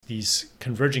these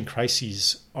converging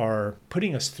crises are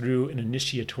putting us through an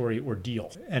initiatory ordeal.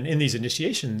 And in these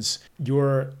initiations,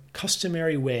 your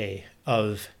customary way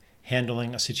of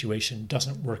handling a situation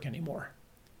doesn't work anymore.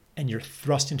 And you're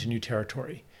thrust into new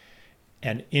territory.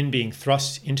 And in being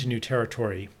thrust into new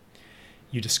territory,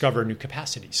 you discover new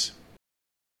capacities.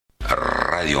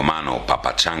 Radio Mano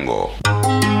Papachango.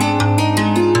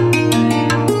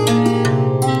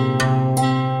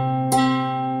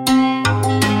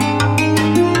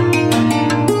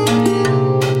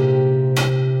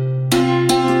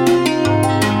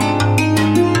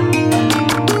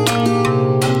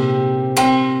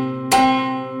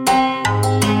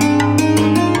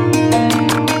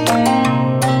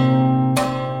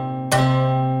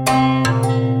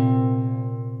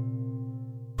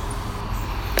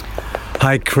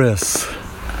 Hi, Chris.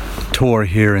 Tor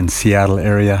here in Seattle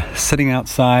area, sitting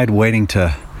outside waiting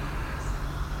for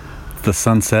the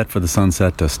sunset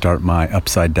to start my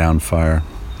upside down fire.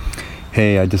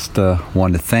 Hey, I just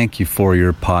wanted to thank you for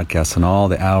your podcast and all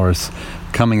the hours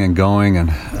coming and going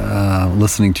and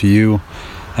listening to you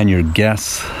and your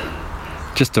guests.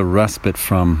 Just a respite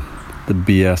from the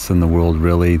BS in the world,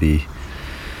 really. The,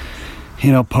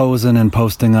 posing and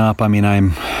posting up. I mean,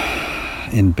 I'm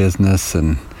in business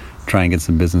and try and get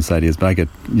some business ideas, but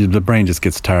the brain just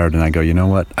gets tired and I go, you know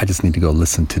what? I just need to go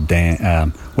listen to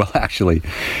Dan. Actually,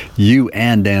 you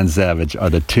and Dan Savage are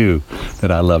the two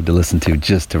that I love to listen to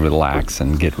just to relax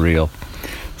and get real.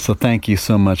 So thank you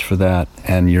so much for that.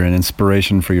 And you're an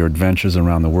inspiration for your adventures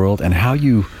around the world and how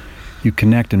you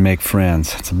connect and make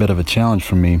friends. It's a bit of a challenge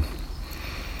for me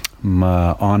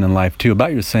on in life too,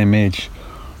 about your same age.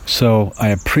 So I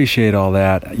appreciate all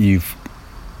that. You've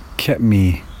kept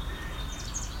me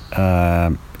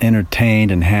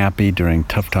entertained and happy during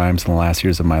tough times in the last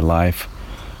years of my life.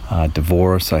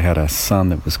 Divorce, I had a son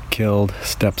that was killed,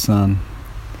 stepson,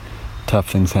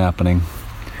 tough things happening.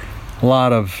 A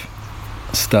lot of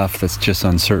stuff that's just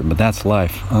uncertain, but that's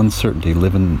life, uncertainty,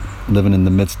 living in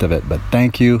the midst of it. But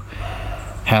thank you.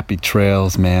 Happy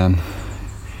trails, man.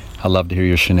 I love to hear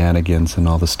your shenanigans and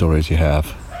all the stories you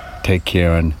have. Take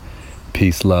care and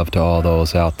peace, love to all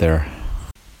those out there.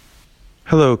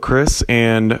 Hello, Chris,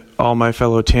 and all my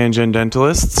fellow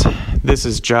tangentialists. This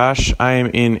is Josh. I am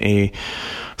in a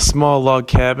small log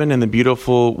cabin in the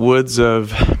beautiful woods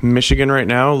of Michigan right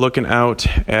now, looking out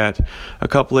at a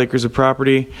couple acres of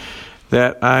property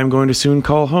that I'm going to soon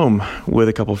call home with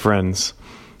a couple friends.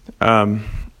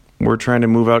 We're trying to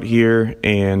move out here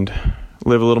and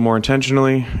live a little more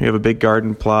intentionally. We have a big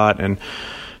garden plot and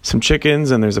some chickens,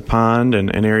 and there's a pond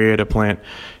and an area to plant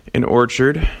an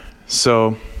orchard.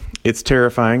 So it's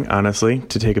terrifying, honestly,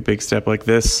 to take a big step like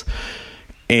this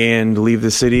and leave the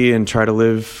city and try to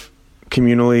live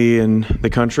communally in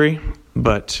the country.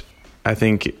 But I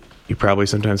think you probably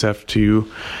sometimes have to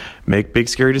make big,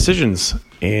 scary decisions.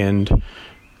 And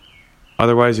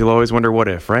otherwise, you'll always wonder what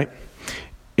if, right?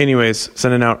 Anyways,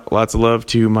 sending out lots of love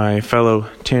to my fellow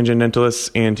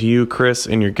tangentialists and to you, Chris,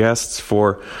 and your guests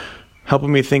for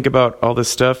helping me think about all this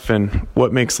stuff and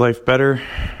what makes life better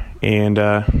and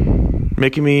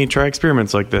making me try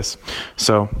experiments like this.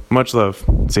 So, much love.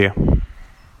 See ya.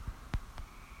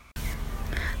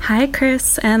 Hi,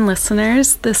 Chris and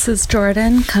listeners. This is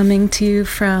Jordan coming to you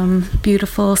from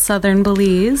beautiful southern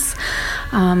Belize.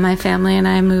 My family and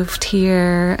I moved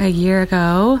here a year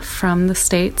ago from the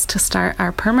States to start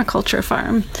our permaculture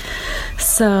farm.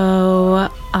 So,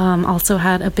 also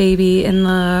had a baby in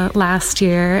the last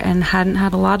year and hadn't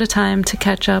had a lot of time to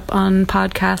catch up on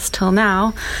podcasts till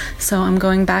now. So I'm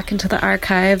going back into the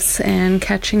archives and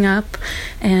catching up.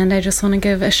 And I just want to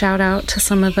give a shout out to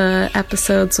some of the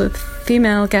episodes with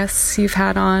female guests you've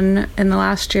had on in the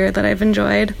last year that I've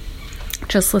enjoyed.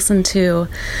 Just listened to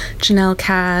Janelle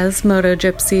Kaz, Moto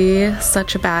Gypsy,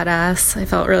 such a badass. I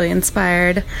felt really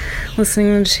inspired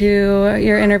listening to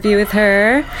your interview with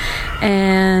her.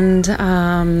 And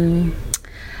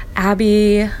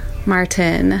Abby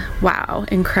Martin, wow,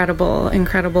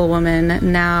 incredible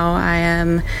woman. Now I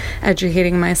am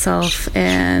educating myself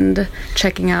and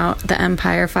checking out the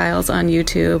Empire Files on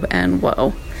YouTube, and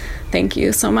whoa. Thank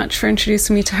you so much for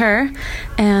introducing me to her.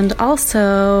 And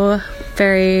also,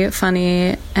 very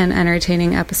funny and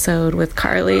entertaining episode with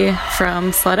Carly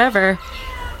from Slut Ever.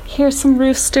 Here's some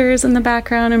roosters in the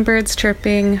background and birds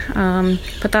chirping.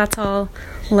 But that's all.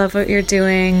 Love what you're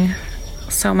doing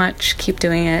so much. Keep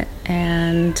doing it.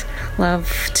 And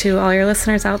love to all your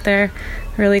listeners out there.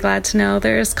 Really glad to know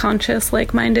there's conscious,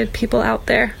 like-minded people out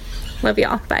there. Love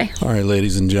y'all. Bye. All right,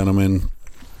 ladies and gentlemen.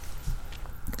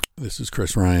 This is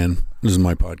Chris Ryan. This is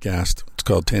my podcast. It's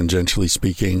called Tangentially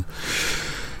Speaking.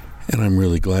 and I'm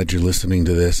really glad you're listening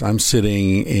to this. I'm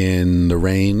sitting in the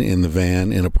rain in the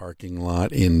van in a parking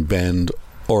lot in Bend,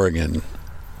 Oregon.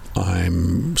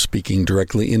 I'm speaking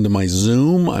directly into my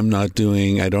Zoom. I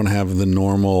don't have the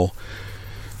normal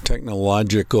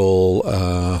technological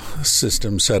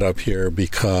system set up here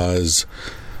because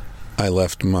I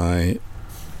left my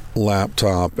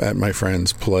laptop at my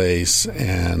friend's place,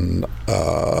 and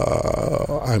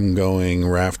I'm going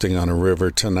rafting on a river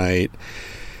tonight,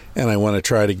 and I want to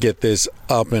try to get this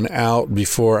up and out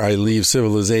before I leave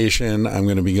civilization. I'm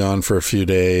going to be gone for a few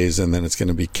days, and then it's going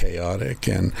to be chaotic.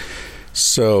 And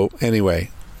so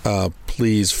anyway,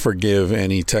 please forgive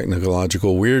any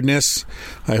technological weirdness.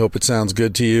 I hope it sounds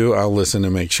good to you. I'll listen to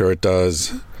make sure it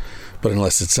does, but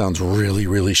unless it sounds really,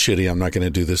 really shitty, I'm not going to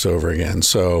do this over again.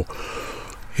 So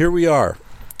here we are,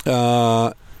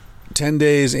 10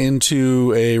 days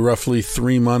into a roughly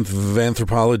 3-month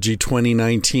Vanthropology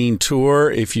 2019 tour.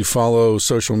 If you follow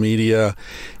social media,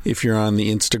 if you're on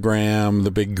the Instagram,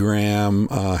 the Big Gram,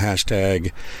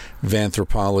 hashtag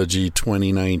Vanthropology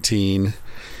 2019,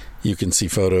 you can see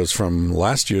photos from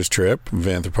last year's trip,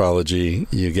 Vanthropology,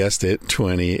 you guessed it,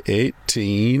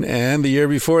 2018, and the year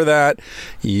before that.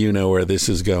 You know where this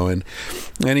is going.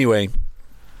 Anyway,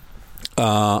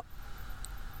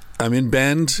 I'm in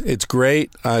Bend. It's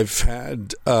great. I've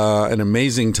had an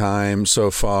amazing time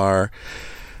so far.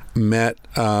 Met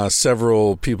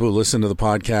several people who listen to the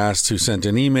podcast who sent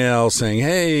an email saying,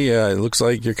 hey, it looks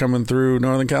like you're coming through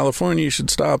Northern California. You should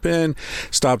stop in.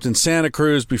 Stopped in Santa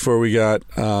Cruz before we got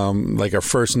like our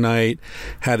first night.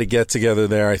 Had a get together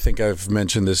there. I think I've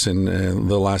mentioned this in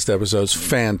the last episodes.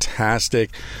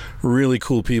 Fantastic. Really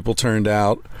cool people turned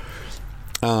out.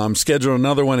 Scheduled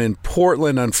another one in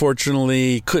Portland.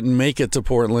 Unfortunately, couldn't make it to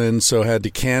Portland, so had to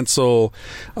cancel.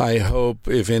 I hope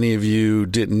if any of you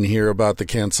didn't hear about the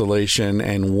cancellation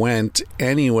and went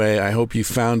anyway, I hope you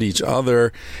found each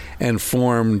other and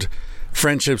formed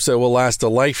friendships that will last a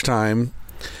lifetime.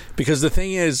 Because the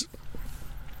thing is,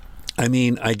 I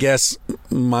mean, I guess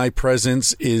my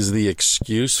presence is the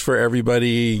excuse for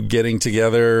everybody getting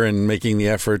together and making the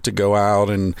effort to go out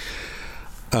and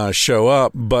show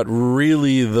up, but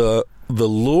really the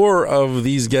lure of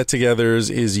these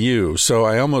get-togethers is you. So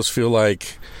I almost feel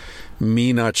like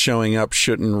me not showing up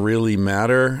shouldn't really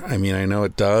matter. I mean, I know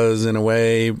it does in a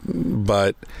way,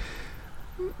 but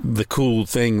the cool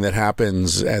thing that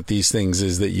happens at these things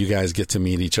is that you guys get to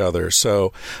meet each other.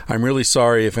 So I'm really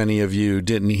sorry if any of you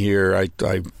didn't hear.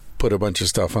 I put a bunch of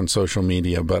stuff on social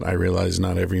media, but I realize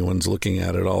not everyone's looking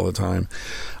at it all the time.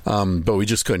 But we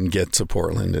just couldn't get to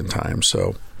Portland in time,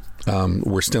 so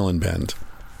we're still in Bend.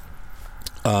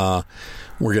 We're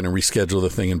going to reschedule the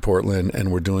thing in Portland,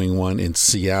 and we're doing one in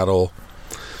Seattle.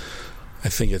 I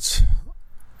think it's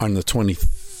on the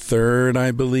 23rd,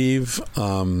 I believe.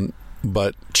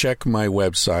 But check my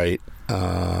website,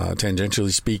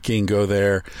 Tangentially Speaking. Go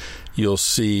there. You'll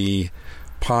see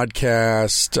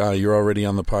podcast. You're already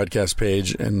on the podcast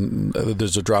page, and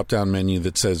there's a drop-down menu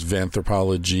that says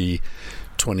Vanthropology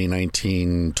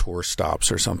 2019 tour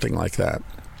stops or something like that.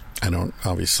 I don't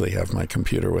obviously have my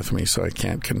computer with me, so I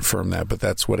can't confirm that, but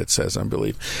that's what it says, I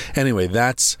believe. Anyway,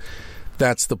 that's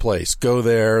the place. Go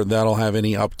there. That'll have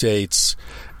any updates.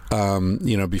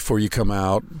 Before you come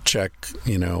out, check,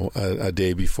 a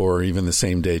day before or even the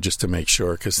same day just to make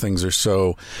sure, because things are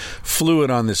so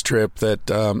fluid on this trip that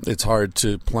it's hard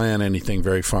to plan anything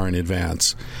very far in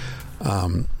advance.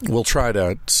 We'll try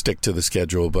to stick to the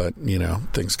schedule, but,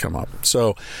 things come up.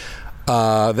 So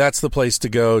that's the place to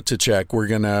go to check. We're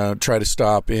going to try to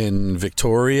stop in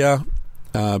Victoria,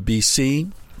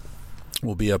 BC.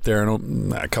 We'll be up there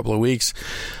in a couple of weeks.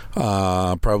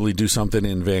 Probably do something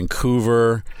in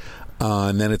Vancouver.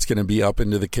 And then it's going to be up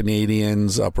into the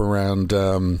Canadians, up around,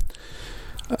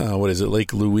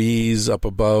 Lake Louise, up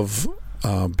above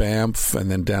Banff,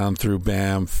 and then down through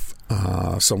Banff.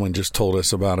 Someone just told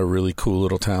us about a really cool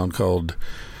little town called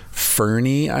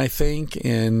Fernie, I think,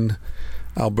 in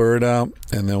Alberta,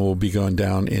 and then we'll be going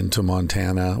down into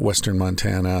Montana, western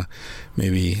Montana,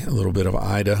 maybe a little bit of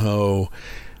Idaho,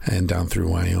 and down through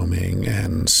Wyoming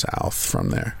and south from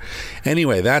there.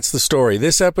 Anyway, that's the story.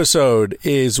 This episode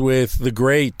is with the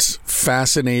great,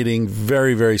 fascinating,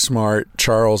 very, very smart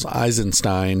Charles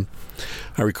Eisenstein.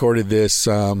 I recorded this,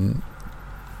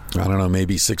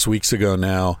 maybe 6 weeks ago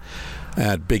now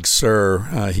at Big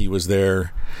Sur. He was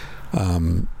there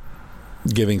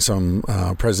giving some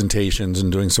presentations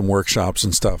and doing some workshops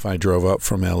and stuff. I drove up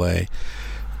from LA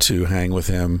to hang with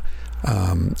him.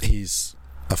 He's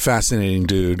a fascinating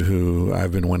dude who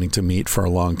I've been wanting to meet for a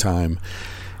long time,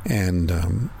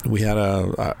 and we had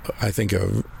I think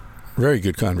a very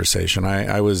good conversation.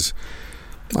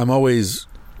 I'm always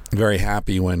very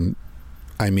happy when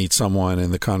I meet someone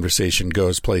and the conversation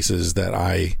goes places that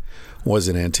I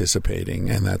wasn't anticipating,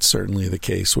 and that's certainly the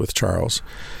case with Charles.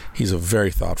 He's a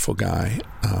very thoughtful guy,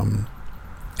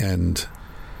 and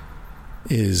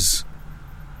is,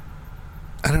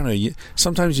 I don't know,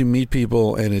 sometimes you meet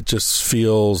people and it just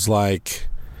feels like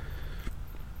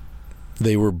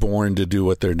they were born to do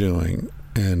what they're doing.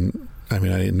 And I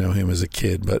mean, I didn't know him as a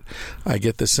kid, but I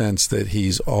get the sense that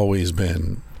he's always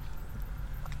been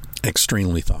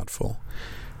extremely thoughtful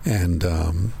and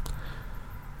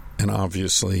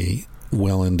obviously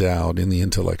well endowed in the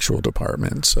intellectual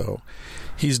department. So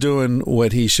he's doing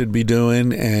what he should be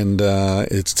doing, and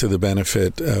it's to the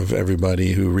benefit of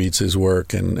everybody who reads his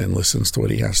work and listens to what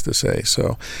he has to say.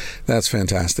 So that's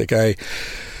fantastic. I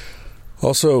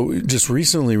also just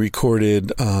recently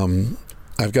recorded,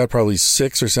 I've got probably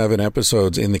 6 or 7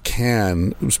 episodes in the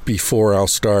can before I'll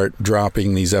start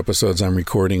dropping these episodes I'm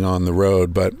recording on the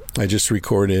road, but I just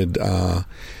recorded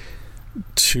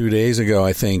 2 days ago,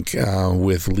 I think,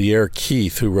 with Lierre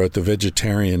Keith, who wrote The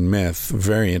Vegetarian Myth.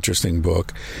 Very interesting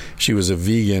book. She was a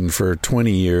vegan for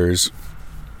 20 years,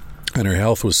 and her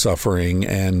health was suffering,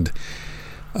 and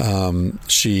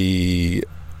she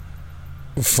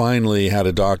finally had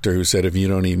a doctor who said, if you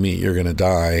don't eat meat, you're going to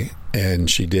die. And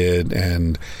she did,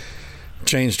 and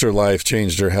changed her life,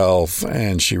 changed her health,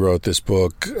 and she wrote this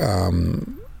book.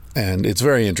 And it's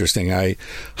very interesting. I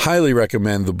highly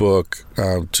recommend the book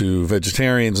to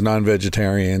vegetarians,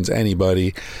 non-vegetarians,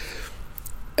 anybody.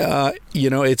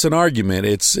 It's an argument.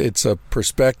 It's a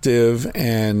perspective,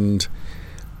 and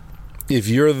if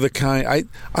you're the kind...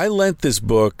 I lent this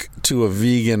book to a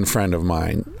vegan friend of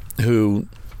mine who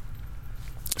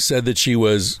said that she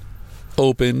was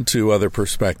open to other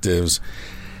perspectives.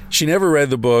 She never read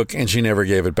the book, and she never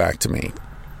gave it back to me.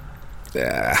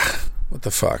 What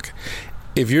the fuck?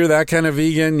 If you're that kind of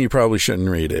vegan, you probably shouldn't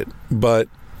read it. But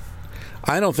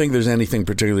I don't think there's anything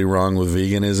particularly wrong with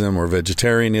veganism or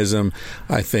vegetarianism.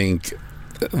 I think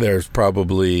there's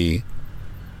probably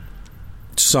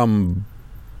some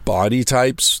body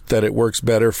types that it works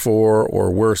better for or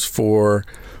worse for.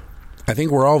 I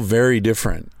think we're all very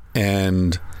different.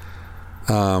 And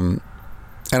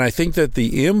I think that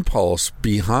the impulse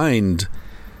behind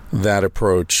that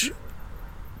approach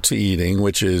to eating,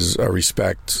 which is a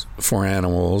respect for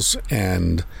animals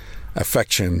and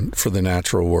affection for the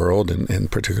natural world and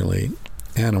particularly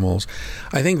animals,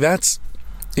 I think that's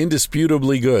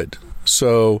indisputably good.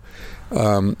 So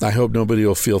I hope nobody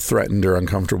will feel threatened or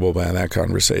uncomfortable by that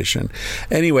conversation.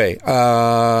 Anyway,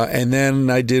 and then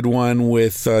I did one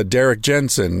with Derek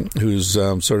Jensen, who's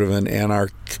sort of an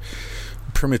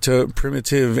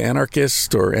primitive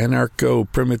anarchist or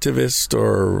anarcho-primitivist,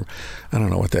 or I don't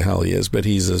know what the hell he is, but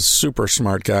he's a super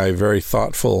smart guy, very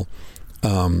thoughtful,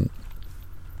 and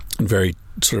very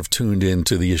sort of tuned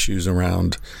into the issues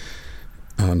around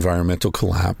environmental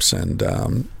collapse and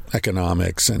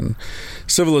economics and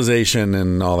civilization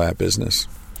and all that business.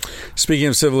 Speaking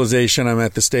of civilization, I'm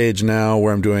at the stage now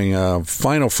where I'm doing a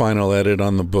final edit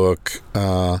on the book,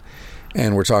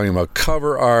 and we're talking about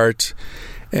cover art.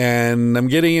 And I'm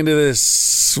getting into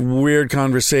this weird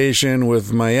conversation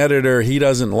with my editor. He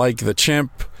doesn't like the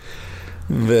chimp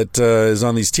that is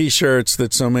on these T-shirts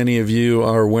that so many of you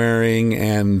are wearing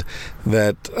and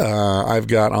that I've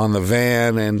got on the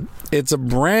van. And it's a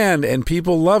brand, and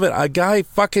people love it. A guy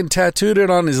fucking tattooed it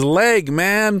on his leg,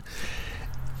 man.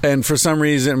 And for some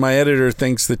reason, my editor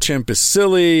thinks the chimp is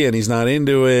silly, and he's not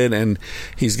into it. And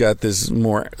he's got this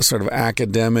more sort of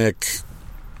academic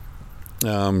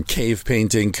cave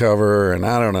painting cover, and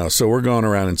I don't know. So we're going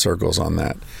around in circles on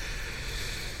that.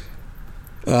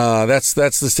 That's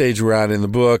the stage we're at in the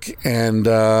book. And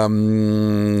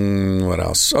what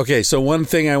else? Okay, so one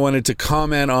thing I wanted to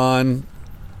comment on,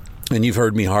 and you've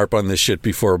heard me harp on this shit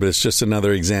before, but it's just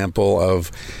another example of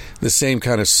the same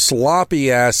kind of sloppy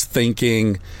ass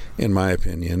thinking, in my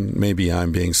opinion. Maybe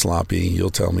I'm being sloppy. You'll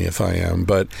tell me if I am.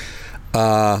 But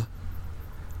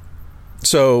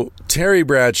so Terry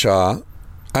Bradshaw,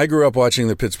 I grew up watching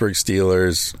the Pittsburgh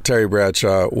Steelers. Terry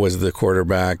Bradshaw was the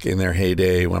quarterback in their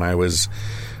heyday when I was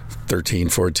 13,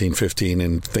 14, 15,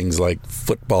 and things like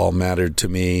football mattered to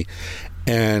me.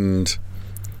 And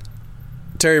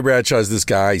Terry Bradshaw is this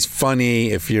guy. He's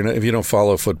funny. If you don't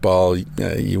follow football,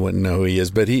 you wouldn't know who he is.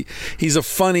 But he's a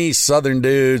funny Southern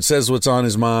dude, says what's on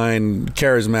his mind,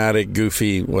 charismatic,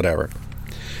 goofy, whatever.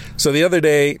 So the other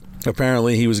day,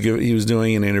 apparently he was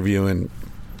doing an interview, and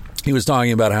he was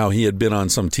talking about how he had been on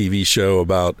some TV show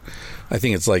about, I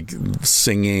think it's like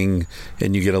singing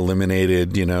and you get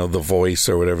eliminated, The Voice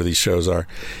or whatever these shows are.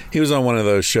 He was on one of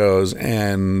those shows,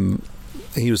 and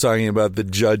he was talking about the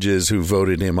judges who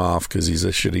voted him off because he's a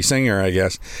shitty singer, I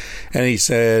guess. And he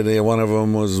said one of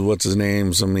them was, what's his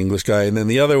name, some English guy. And then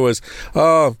the other was,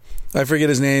 I forget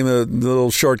his name, the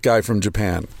little short guy from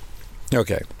Japan.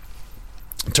 Okay.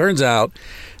 It turns out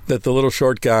that the little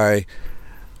short guy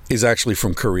is actually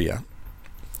from Korea.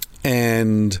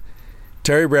 And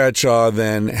Terry Bradshaw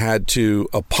then had to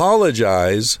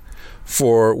apologize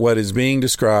for what is being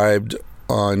described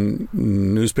on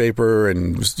newspaper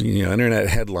and internet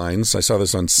headlines. I saw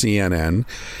this on CNN.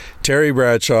 Terry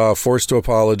Bradshaw forced to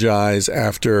apologize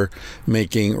after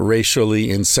making racially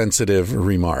insensitive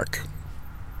remark.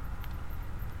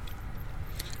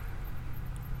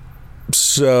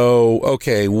 So,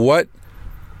 okay, what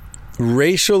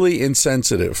racially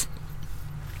insensitive?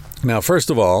 Now, first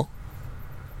of all,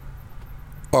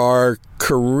 are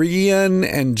Korean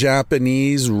and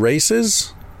Japanese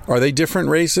races? Are they different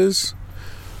races?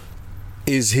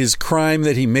 Is his crime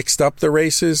that he mixed up the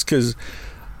races? Because,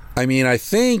 I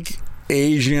think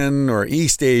Asian or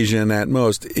East Asian at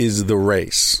most is the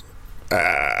race.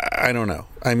 I don't know.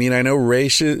 I know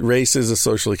race is a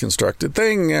socially constructed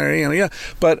thing, yeah.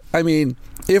 But,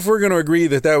 if we're going to agree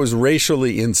that that was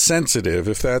racially insensitive,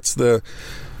 if that's the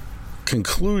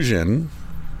conclusion,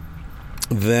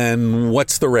 then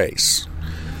what's the race?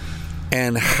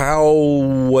 And how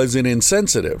was it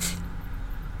insensitive?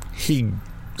 He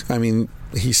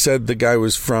said the guy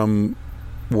was from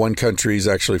one country, he's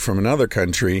actually from another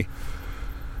country.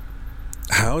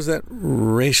 How is that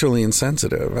racially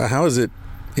insensitive? How is it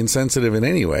insensitive in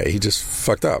any way? He just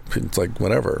fucked up. It's like,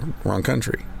 whatever, wrong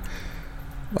country.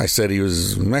 I said he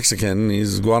was Mexican,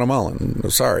 he's Guatemalan.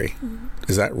 Sorry.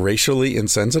 Is that racially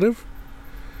insensitive?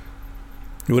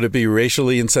 Would it be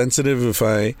racially insensitive if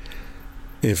I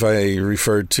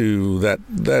referred to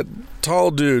that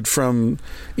tall dude from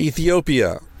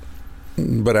Ethiopia,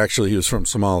 but actually he was from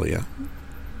Somalia?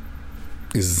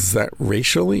 Is that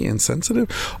racially insensitive?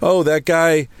 Oh, that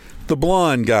guy, the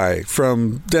blonde guy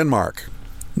from Denmark.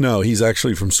 No, he's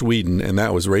actually from Sweden, and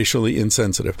that was racially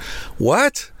insensitive.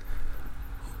 What?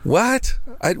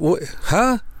 I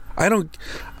don't...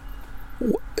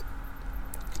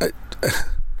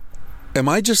 Am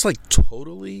I just like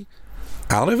totally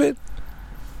out of it?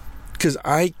 Because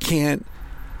I can't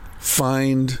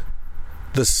find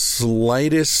the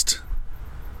slightest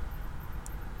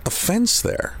offense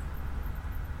there.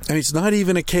 It's not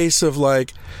even a case of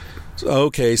like,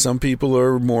 okay, some people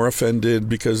are more offended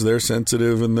because they're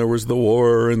sensitive and there was the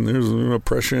war and there's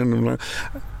oppression.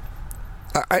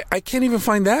 I can't even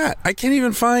find that. I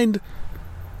can't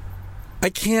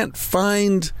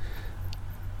find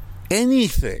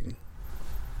anything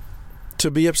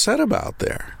to be upset about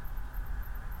there.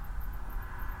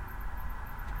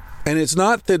 And it's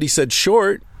not that he said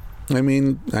short.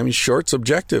 Short's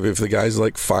objective. If the guy's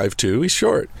like 5'2", he's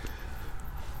short.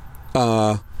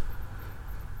 And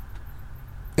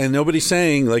nobody's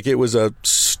saying like it was a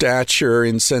stature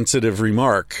insensitive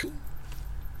remark.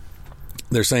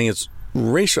 They're saying it's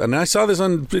racial. And I saw this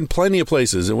in plenty of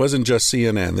places. It wasn't just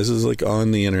CNN. This is like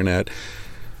on the internet.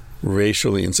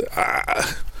 Racially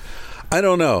insensitive. I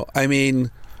don't know.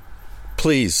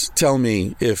 Please tell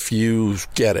me if you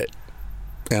get it.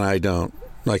 And I don't.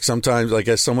 Like sometimes, like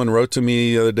as someone wrote to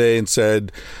me the other day and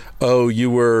said, "Oh, you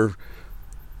were,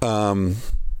 it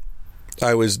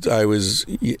was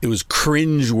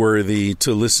cringeworthy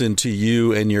to listen to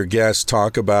you and your guests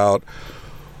talk about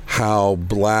how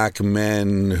black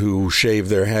men who shave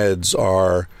their heads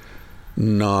are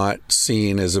not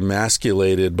seen as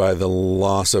emasculated by the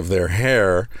loss of their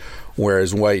hair,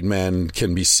 whereas white men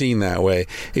can be seen that way.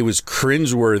 It was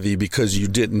cringeworthy because you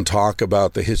didn't talk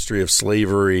about the history of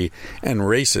slavery and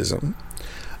racism."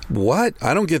 What?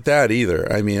 I don't get that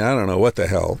either. I don't know what the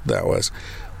hell that was.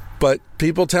 But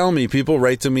people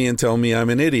write to me and tell me I'm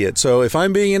an idiot. So if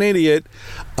I'm being an idiot,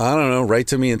 I don't know, write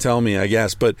to me and tell me, I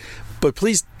guess. But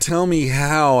please tell me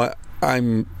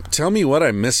tell me what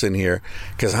I'm missing here,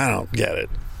 because I don't get it.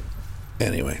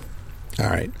 Anyway. All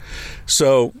right.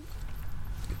 So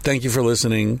thank you for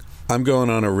listening. I'm going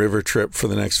on a river trip for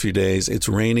the next few days. It's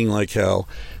raining like hell.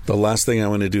 The last thing I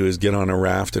want to do is get on a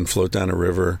raft and float down a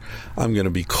river. I'm going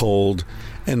to be cold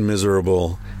and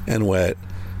miserable and wet,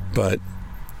 but,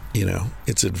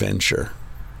 it's adventure.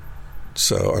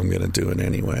 So I'm going to do it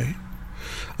anyway.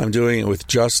 I'm doing it with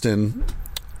Justin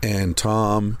and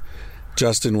Tom.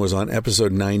 Justin was on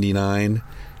episode 99.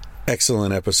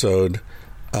 Excellent episode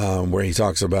where he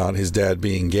talks about his dad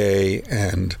being gay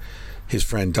and his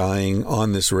friend dying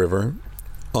on this river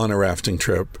on a rafting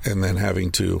trip and then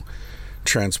having to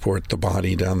transport the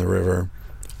body down the river,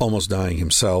 almost dying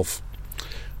himself.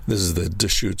 This is the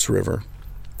Deschutes River.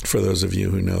 for those of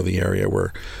you who know the area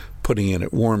we're putting in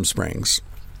at Warm Springs.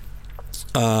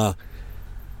 So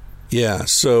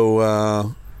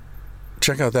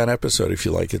check out that episode if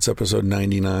you like. It's episode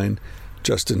 99.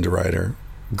 Justin DeRuyter,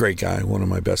 great guy, one of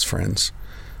my best friends.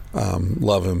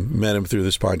 Love him. Met him through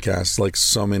this podcast, like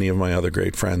so many of my other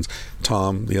great friends.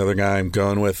 Tom, the other guy I'm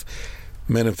going with,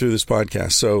 met him through this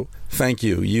podcast. So thank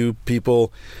you. You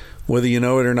people, whether you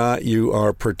know it or not, you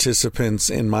are participants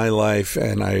in my life,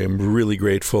 and I am really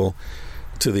grateful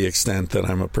to the extent that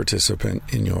I'm a participant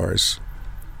in yours.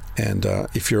 And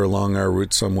if you're along our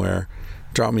route somewhere,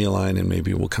 drop me a line and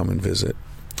maybe we'll come and visit.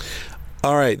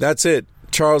 All right, that's it.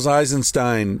 Charles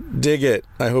Eisenstein, dig it.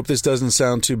 I hope this doesn't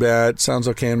sound too bad. Sounds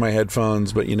okay in my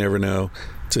headphones, but you never know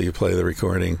till you play the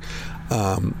recording.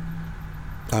 I'm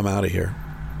out of here.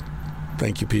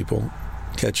 Thank you, people.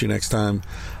 Catch you next time.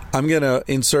 I'm going to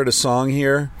insert a song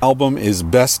here. Album is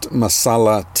Best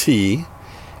Masala Tea,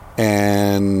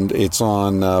 and it's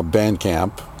on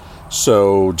Bandcamp.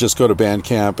 So just go to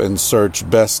Bandcamp and search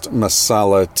Best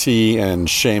Masala Tea and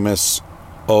Seamus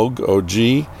Og,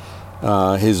 O-G.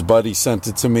 His buddy sent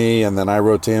it to me, and then I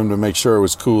wrote to him to make sure it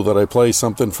was cool that I play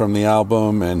something from the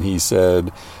album, and he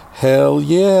said, hell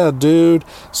yeah, dude.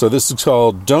 So this is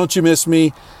called Don't You Miss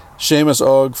Me, Seamus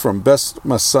Og from Best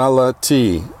Masala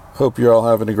Tea. Hope you're all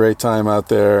having a great time out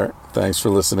there. Thanks for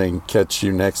listening. Catch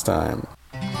you next time.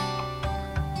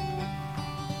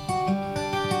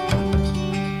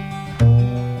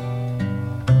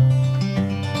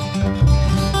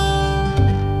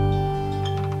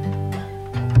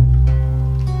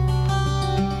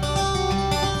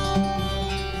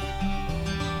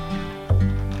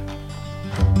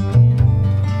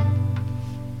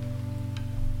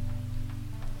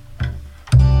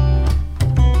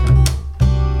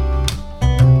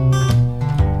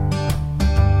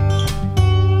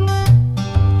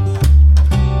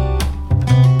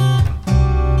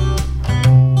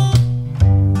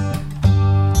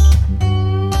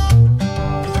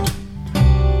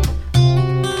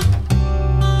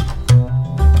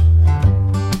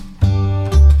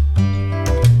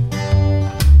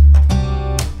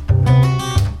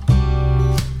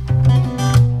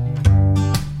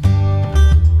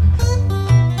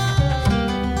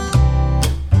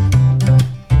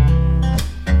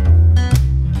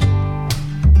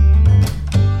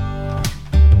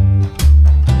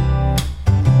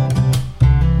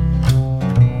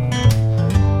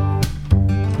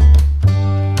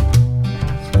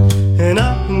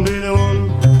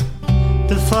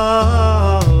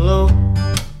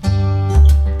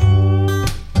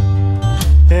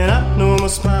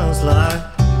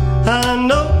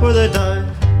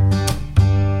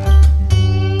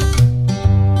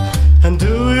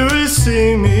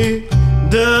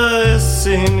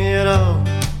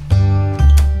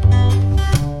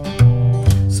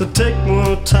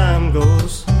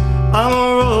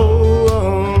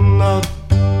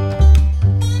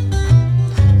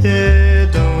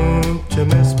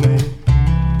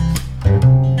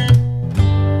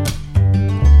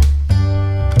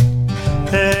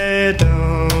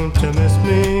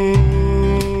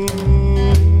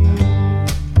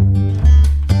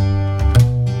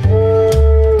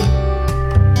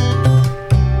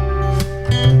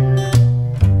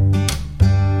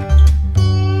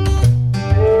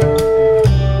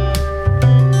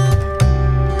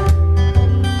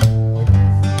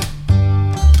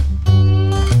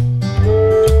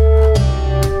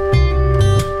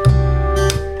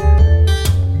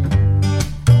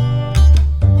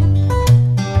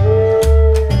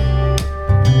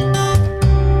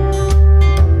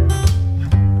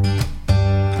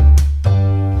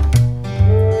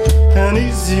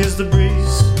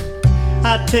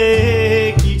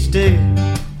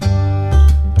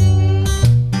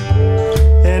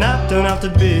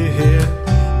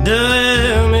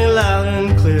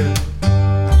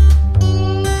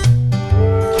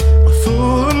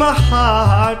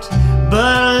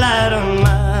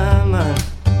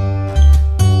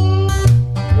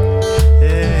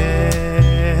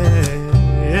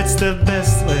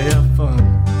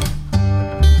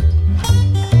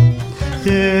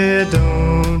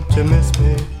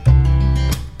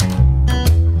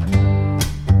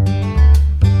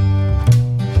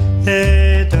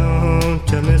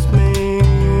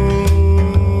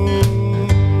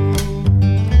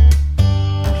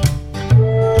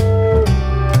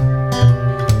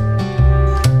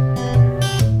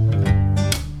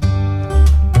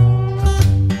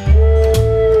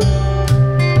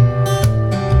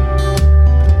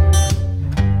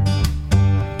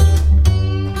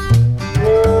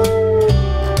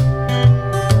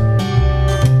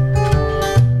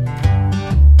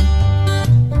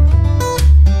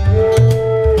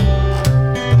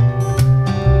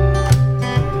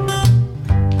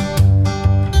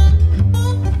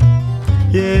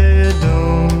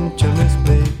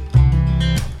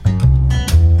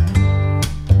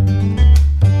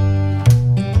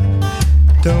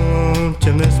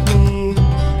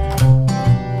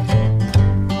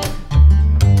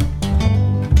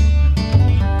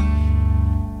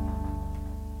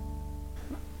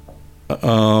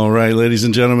 All right, ladies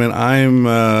and gentlemen,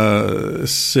 I'm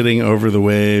sitting over the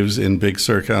waves in Big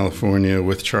Sur, California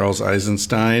with Charles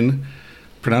Eisenstein.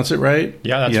 Pronounce it right?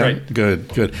 Yeah, that's right.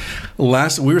 Good.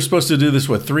 We were supposed to do this,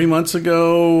 3 months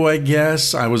ago, I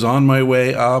guess. I was on my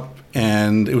way up,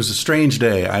 and it was a strange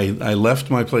day. I left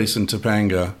my place in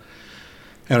Topanga,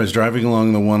 and I was driving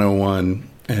along the 101,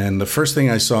 and the first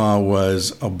thing I saw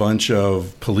was a bunch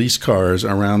of police cars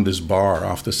around this bar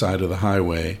off the side of the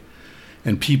highway,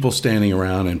 and people standing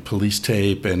around, and police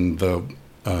tape, and the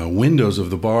windows of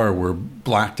the bar were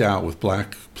blacked out with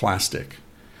black plastic.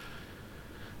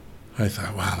 I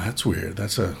thought, wow, that's weird.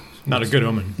 Not a good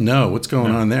omen. No, what's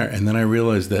going on there? And then I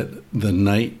realized that the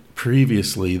night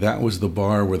previously, that was the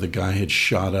bar where the guy had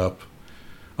shot up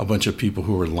a bunch of people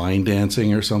who were line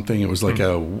dancing or something. It was like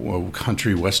a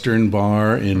country western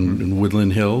bar in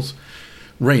Woodland Hills,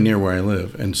 right near where I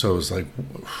live. And so it was like,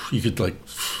 you could like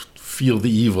feel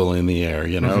the evil in the air,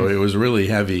 you know? It was really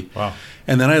heavy. Wow.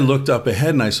 And then I looked up ahead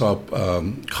and I saw a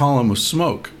column of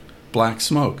smoke, black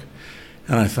smoke.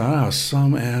 And I thought, oh,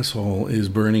 some asshole is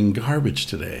burning garbage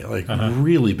today. Like,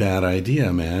 really bad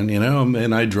idea, man, you know?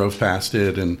 And I drove past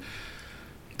it and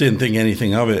didn't think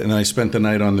anything of it. And I spent the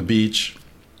night on the beach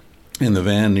in the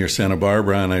van near Santa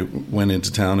Barbara, and I went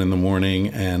into town in the morning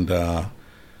and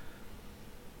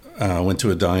went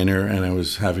to a diner, and I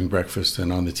was having breakfast,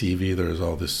 and on the TV there was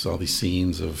all these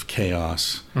scenes of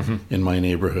chaos in my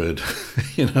neighborhood,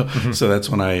 you know. So that's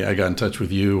when I got in touch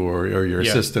with you or your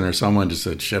assistant or someone, just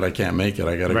said, shit, I can't make it.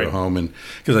 I got to go home, and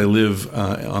because I live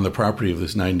on the property of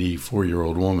this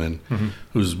 94-year-old woman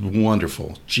who's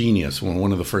wonderful, genius,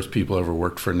 one of the first people ever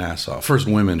worked for NASA, first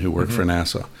women who worked for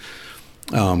NASA,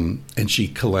 and she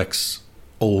collects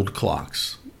old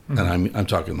clocks. And I'm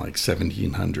talking like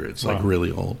 1700s, like really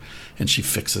old. And she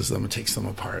fixes them and takes them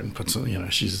apart and puts them, you know,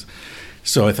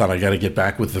 so I thought I got to get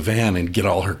back with the van and get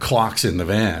all her clocks in the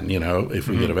van, you know, if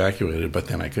we get evacuated. But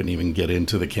then I couldn't even get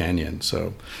into the canyon.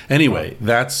 So anyway,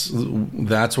 that's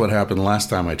what happened last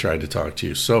time I tried to talk to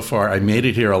you. So far, I made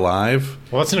it here alive.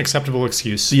 Well, that's an acceptable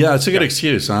excuse. Yeah, it's a good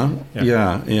excuse, huh?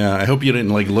 Yeah. I hope you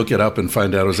didn't like look it up and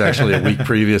find out it was actually a week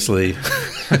previously.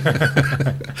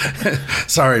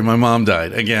 Sorry, my mom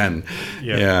died again.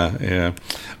 Yeah.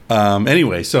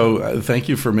 Anyway, so thank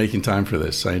you for making time for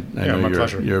this. I know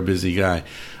you're a busy guy.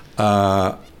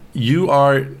 You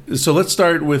are. So let's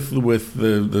start with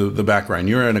the background.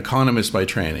 You're an economist by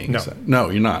training. No,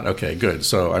 you're not. Okay, good.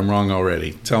 So I'm wrong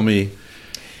already. Tell me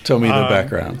the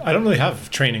background. I don't really have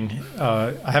training.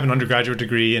 I have an undergraduate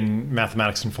degree in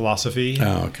mathematics and philosophy.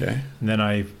 Oh, okay. And then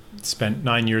I spent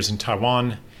 9 years in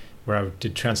Taiwan, where I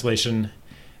did translation,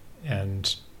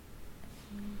 and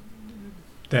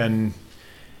then,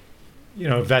 you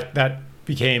know, that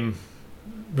became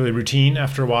really routine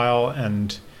after a while.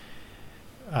 And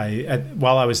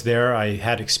while I was there, I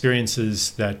had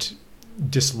experiences that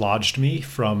dislodged me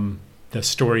from the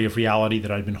story of reality that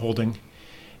I'd been holding,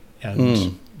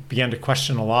 and began to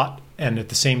question a lot. And at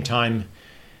the same time,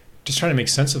 just trying to make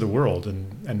sense of the world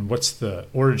and what's the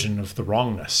origin of the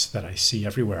wrongness that I see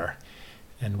everywhere,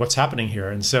 and what's happening here.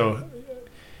 And so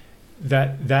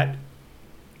that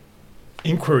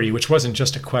inquiry, which wasn't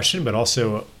just a question, but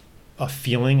also a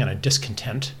feeling and a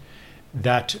discontent,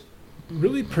 that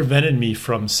really prevented me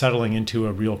from settling into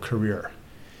a real career.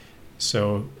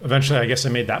 So eventually, I guess I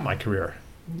made that my career.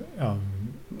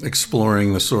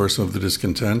 Exploring the source of the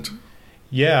discontent?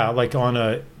 Yeah, like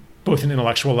on both an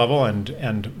intellectual level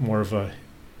and more of a,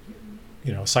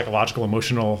 you know, psychological,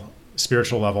 emotional,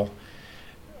 spiritual level.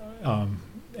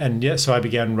 So I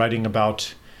began writing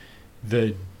about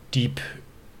the deep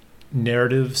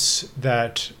narratives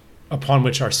upon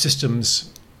which our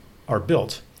systems are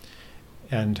built,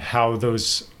 and how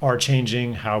those are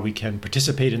changing, how we can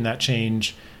participate in that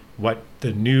change, what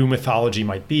the new mythology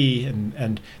might be,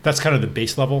 and that's kind of the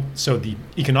base level. So the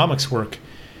economics work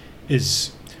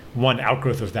is one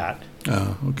outgrowth of that,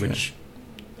 which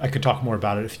I could talk more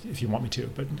about it if you want me to.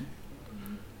 But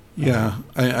yeah,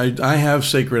 I have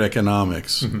Sacred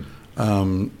Economics,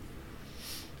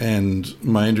 and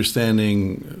my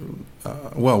understanding.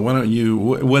 Well, why don't you?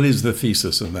 What is the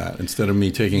thesis of that? Instead of me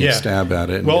taking a stab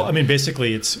at it. Well, I mean,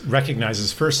 basically, it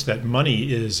recognizes first that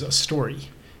money is a story.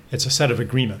 It's a set of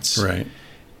agreements, right?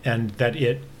 And that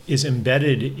it is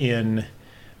embedded in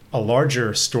a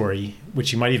larger story,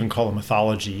 which you might even call a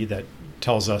mythology, that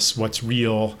tells us what's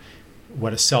real,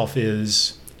 what a self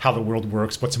is, how the world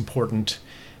works, what's important,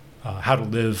 how to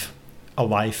live a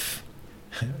life,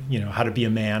 you know, how to be a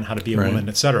man, how to be a woman,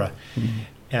 etc.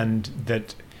 And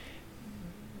that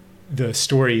the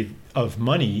story of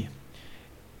money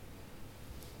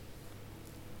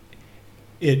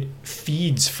it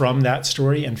feeds from that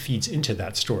story and feeds into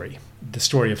that story, the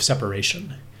story of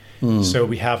separation. So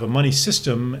we have a money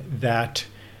system that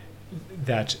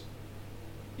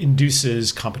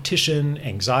induces competition,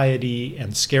 anxiety,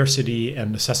 and scarcity,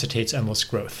 and necessitates endless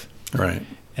growth. Right.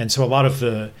 And so a lot of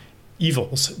the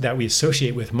evils that we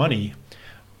associate with money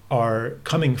are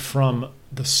coming from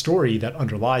the story that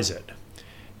underlies it.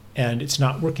 And it's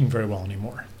not working very well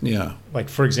anymore. Yeah. Like,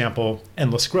 for example,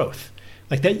 endless growth.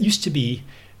 Like, that used to be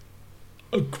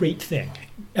a great thing.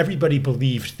 Everybody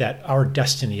believed that our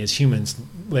destiny as humans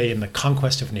lay in the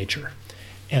conquest of nature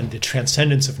and the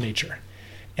transcendence of nature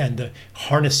and the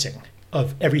harnessing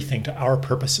of everything to our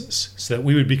purposes so that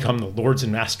we would become the lords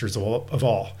and masters of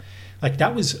all. Like,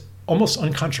 that was almost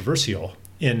uncontroversial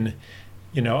in,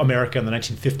 America in the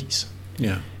 1950s.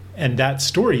 Yeah. And that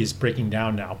story is breaking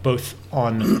down now, both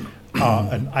on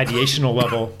an ideational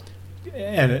level,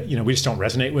 and we just don't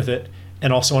resonate with it,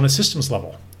 and also on a systems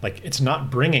level. Like, it's not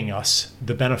bringing us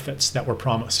the benefits that were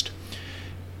promised.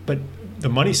 But the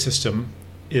money system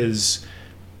is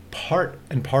part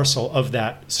and parcel of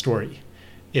that story.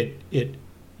 It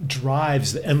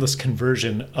drives the endless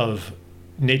conversion of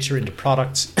nature into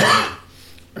products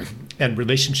and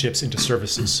relationships into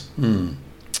services.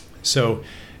 So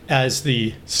as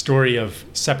the story of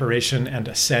separation and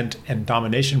ascent and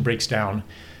domination breaks down,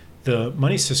 the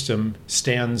money system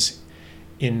stands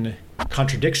in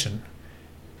contradiction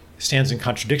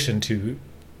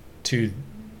to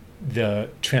the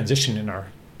transition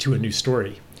to a new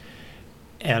story.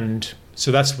 And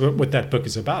so that's what that book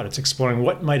is about. It's exploring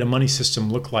what might a money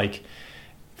system look like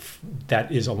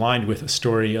that is aligned with a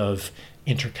story of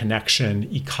interconnection,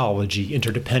 ecology,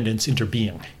 interdependence,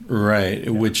 interbeing. Right,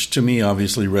 which to me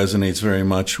obviously resonates very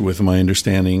much with my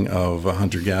understanding of a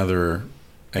hunter-gatherer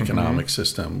economic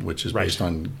system, which is based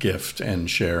on gift and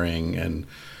sharing and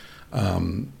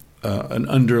an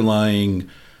underlying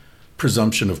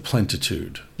presumption of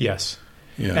plentitude. Yes.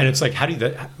 Yeah. And it's like, how do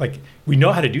you, we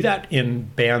know how to do that in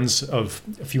bands of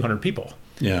a few hundred people.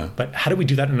 Yeah. But how do we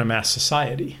do that in a mass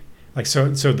society? Like, so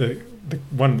the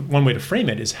one way to frame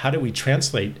it is, how do we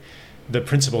translate the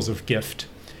principles of gift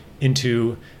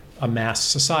into a mass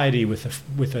society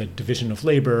with a division of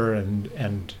labor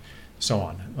and so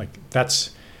on? Like,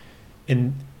 that's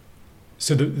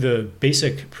so the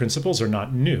basic principles are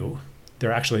not new.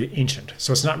 They're actually ancient.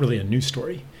 So it's not really a new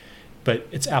story, but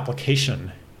its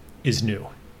application is new.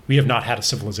 We have not had a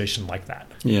civilization like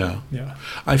that. Yeah. Yeah.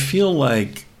 I feel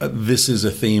like this is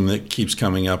a theme that keeps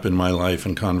coming up in my life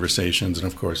and conversations. And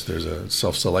of course, there's a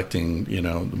self-selecting,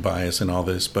 bias in all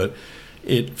this. But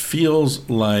it feels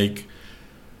like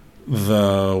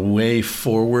the way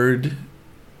forward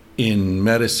in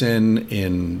medicine,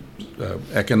 in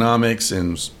economics,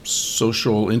 in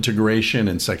social integration,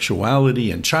 and sexuality,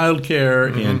 and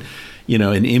childcare, in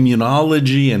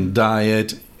immunology and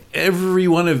diet. Every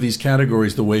one of these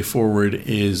categories, the way forward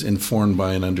is informed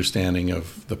by an understanding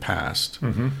of the past,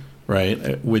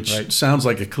 right? Which sounds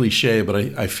like a cliche, but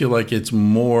I feel like it's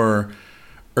more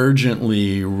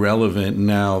urgently relevant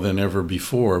now than ever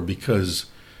before because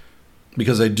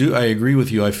I agree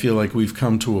with you. I feel like we've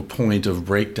come to a point of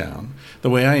breakdown. The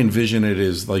way I envision it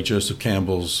is like Joseph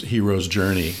Campbell's hero's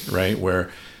journey, right?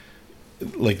 Where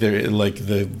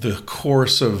the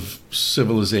course of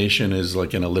civilization is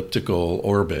like an elliptical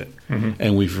orbit,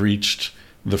 and we've reached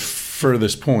the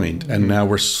furthest point, and now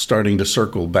we're starting to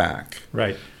circle back.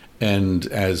 Right. And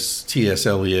as T.S.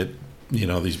 Eliot,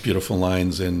 these beautiful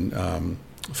lines in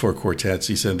Four Quartets,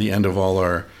 he said, "The end of all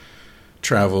our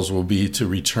travels will be to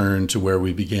return to where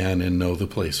we began and know the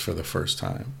place for the first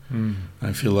time."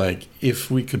 I feel like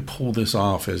if we could pull this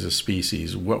off as a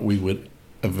species, what we would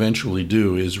eventually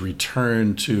do is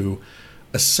return to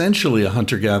essentially a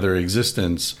hunter-gatherer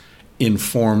existence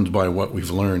informed by what we've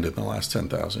learned in the last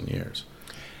 10,000 years.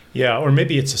 Yeah, or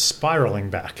maybe it's a spiraling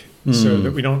back so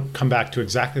that we don't come back to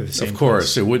exactly the same Of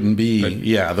course, place. it wouldn't be,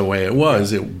 the way it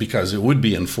was, because it would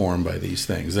be informed by these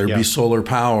things. There'd be solar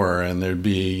power, and there'd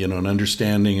be, an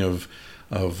understanding of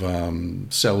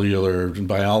cellular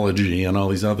biology and all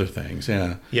these other things.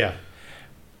 Yeah. Yeah.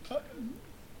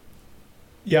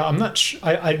 Yeah, I'm not sure.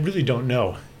 I really don't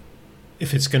know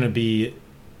if it's going to be,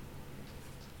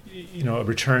 a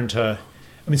return to.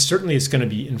 I mean, certainly it's going to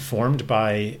be informed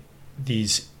by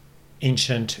these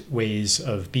ancient ways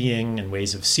of being and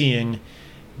ways of seeing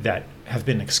that have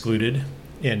been excluded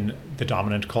in the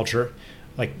dominant culture.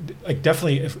 Like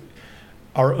definitely, if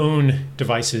our own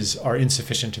devices are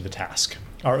insufficient to the task.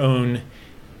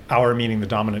 Our meaning the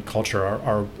dominant culture,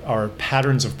 our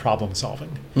patterns of problem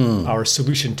solving, our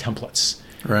solution templates.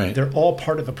 Right. They're all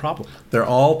part of the problem. They're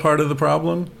all part of the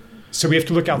problem? So we have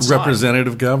to look outside.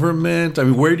 Representative government. I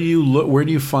mean, where do you look? Where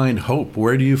do you find hope?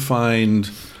 Where do you find?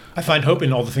 I find hope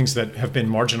in all the things that have been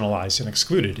marginalized and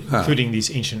excluded, including these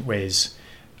ancient ways,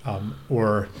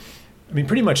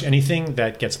 pretty much anything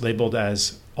that gets labeled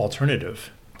as alternative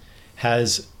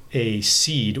has a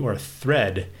seed or a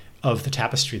thread of the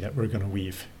tapestry that we're going to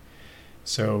weave.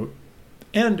 So,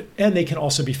 and they can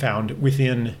also be found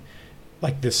within,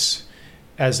 like this,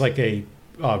 as like a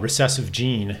recessive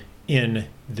gene in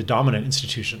the dominant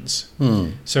institutions.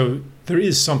 So there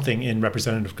is something in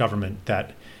representative government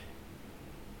that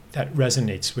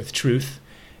resonates with truth.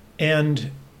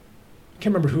 And I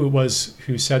can't remember who it was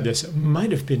who said this. It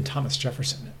might have been Thomas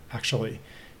Jefferson, actually,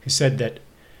 who said that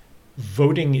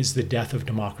voting is the death of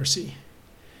democracy,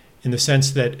 in the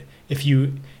sense that if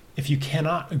you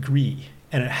cannot agree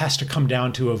and it has to come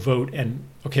down to a vote, and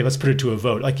okay, let's put it to a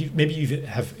vote. Like maybe you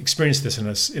have experienced this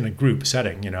in a group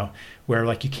setting, where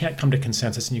like you can't come to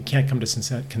consensus and you can't come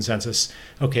to consensus.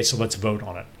 Okay, so let's vote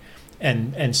on it,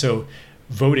 and so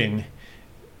voting,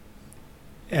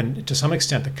 and to some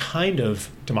extent the kind of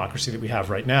democracy that we have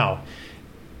right now,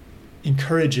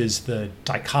 encourages the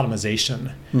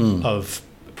dichotomization of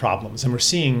problems, and we're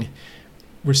seeing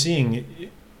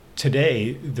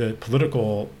today the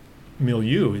political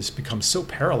milieu has become so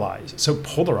paralyzed, so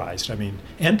polarized,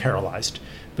 and paralyzed,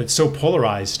 but so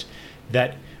polarized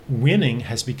that winning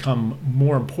has become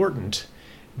more important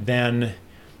than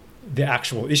the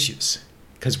actual issues,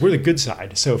 because we're the good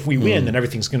side. So if we win, then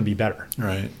everything's going to be better.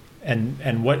 Right.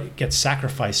 And what gets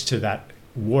sacrificed to that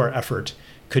war effort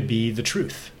could be the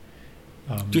truth.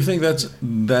 Do you think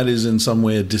that is in some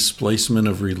way a displacement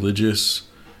of religious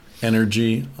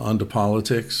energy onto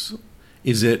politics?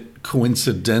 Is it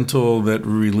coincidental that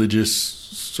religious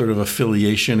sort of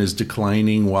affiliation is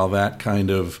declining while that kind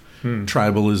of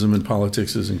tribalism in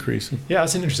politics is increasing? Yeah,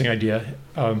 that's an interesting idea.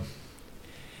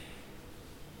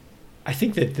 I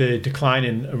think that the decline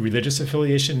in a religious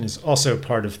affiliation is also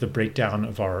part of the breakdown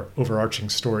of our overarching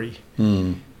story.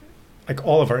 Like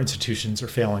all of our institutions are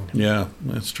failing. Yeah,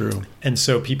 that's true. And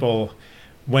so people,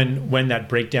 when that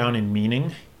breakdown in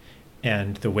meaning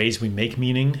and the ways we make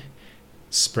meaning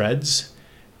spreads,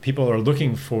 people are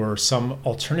looking for some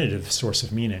alternative source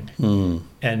of meaning,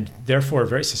 and therefore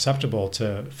very susceptible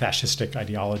to fascistic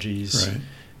ideologies.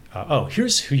 Right.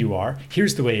 Here's who you are.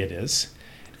 Here's the way it is.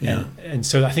 Yeah. And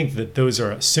so I think that those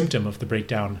are a symptom of the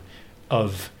breakdown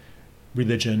of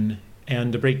religion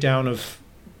and the breakdown of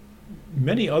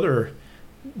many other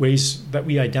ways that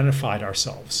we identified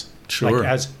ourselves. Sure. Like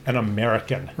as an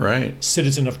American, right,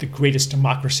 citizen of the greatest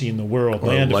democracy in the world, or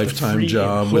land a lifetime of the free,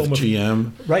 job with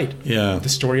GM, right? Yeah, the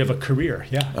story of a career,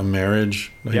 yeah, a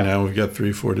marriage. Yeah. Now we've got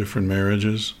 3-4 different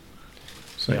marriages.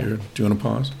 So do you want to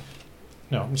pause?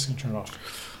 No, I'm just going to turn it off.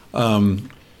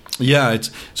 Yeah,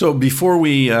 so before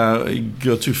we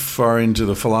go too far into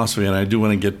the philosophy, and I do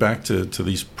want to get back to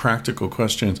these practical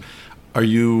questions. Are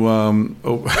you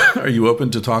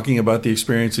open to talking about the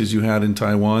experiences you had in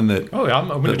Taiwan that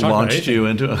I'm open to talk launched about you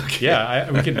into? Okay. Yeah,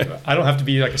 I don't have to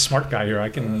be like a smart guy here. I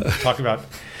can talk about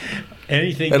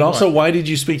anything. And also, why did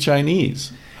you speak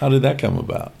Chinese? How did that come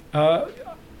about? I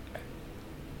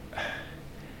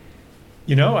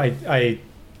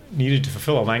needed to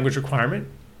fulfill a language requirement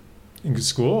in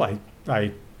school.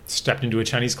 I stepped into a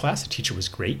Chinese class. The teacher was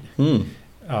great.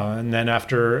 And then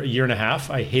after a year and a half,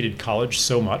 I hated college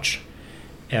so much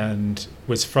and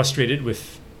was frustrated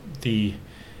with the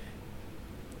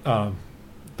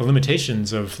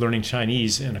limitations of learning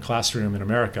Chinese in a classroom in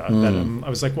America. That I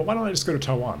was like, well, why don't I just go to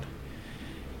Taiwan?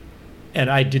 And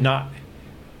I did not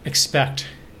expect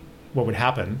what would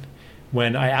happen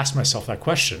when I asked myself that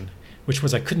question, which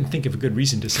was I couldn't think of a good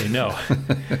reason to say no.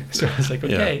 So I was like,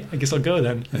 okay, I guess I'll go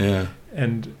then. Yeah.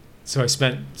 And so I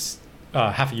spent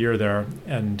half a year there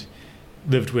and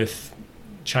lived with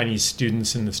Chinese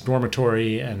students in this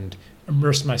dormitory and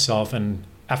immersed myself. And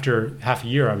after half a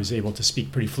year, I was able to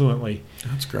speak pretty fluently.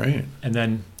 That's great. And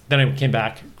then I came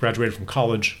back, graduated from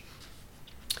college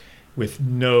with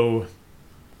no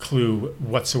clue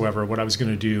whatsoever what I was going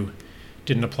to do.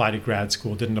 Didn't apply to grad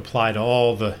school, didn't apply to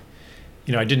all the,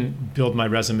 I didn't build my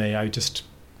resume. I just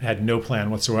had no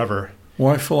plan whatsoever.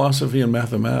 Why philosophy and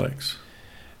mathematics?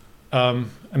 I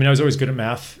was always good at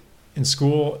math in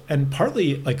school, and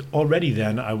partly like already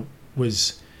then I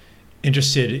was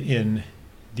interested in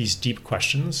these deep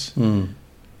questions. And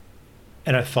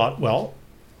I thought, well,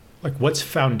 like what's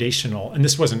foundational? And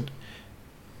this wasn't,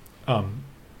 I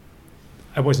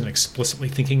wasn't explicitly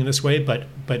thinking in this way, but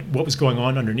what was going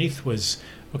on underneath was,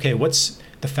 okay, what's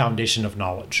the foundation of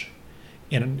knowledge?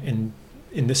 In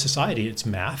this society, it's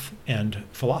math and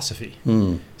philosophy.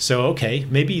 So, okay,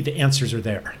 maybe the answers are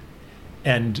there.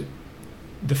 And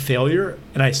the failure,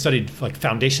 and I studied like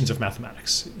foundations of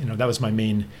mathematics. That was my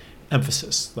main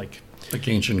emphasis. Like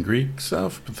ancient Greek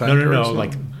stuff? No.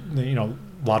 Like,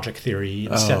 logic theory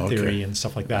and set theory and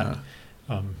stuff like that.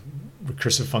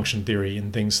 Recursive function theory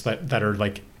and things that are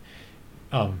like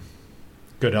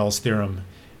Gödel's theorem.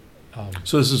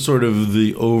 So this is sort of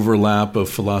the overlap of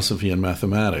philosophy and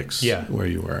mathematics. Yeah. Where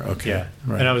you were. Okay. Yeah.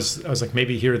 Right. And I was like,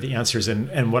 maybe here are the answers.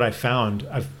 And what I found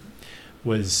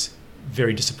was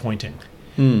very disappointing,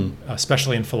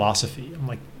 especially in philosophy. I'm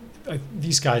like,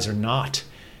 these guys are not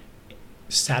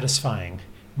satisfying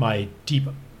my deep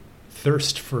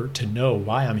thirst to know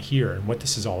why I'm here and what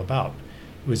this is all about.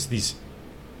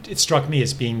 It struck me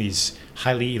as being these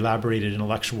highly elaborated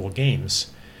intellectual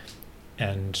games.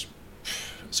 And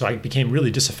so I became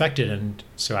really disaffected. And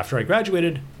so after I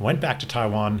graduated, went back to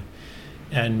Taiwan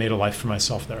and made a life for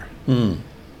myself there. And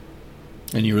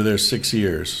you were there 6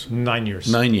 years? 9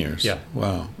 years. 9 years? Yeah.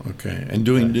 Wow. Okay. And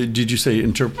did you say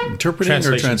interpreting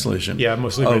or translation? Yeah,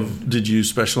 mostly. Did you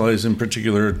specialize in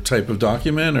particular type of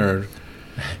document or?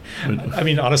 I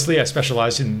mean, honestly, I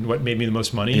specialized in what made me the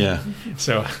most money. Yeah.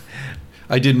 So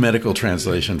I did medical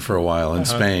translation for a while in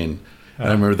Spain. And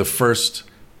I remember the first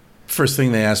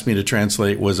thing they asked me to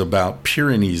translate was about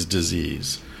Peyronie's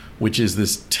disease, which is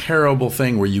this terrible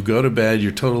thing where you go to bed,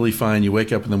 you're totally fine, you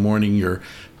wake up in the morning, your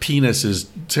penis is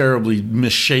terribly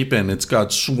misshapen, it's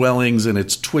got swellings and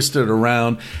it's twisted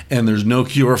around and there's no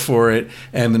cure for it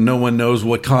and no one knows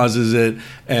what causes it,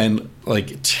 and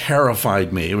like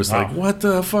terrified me. It was like, what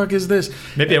the fuck is this?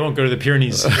 Maybe I won't go to the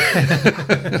Pyrenees.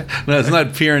 No, it's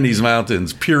not Pyrenees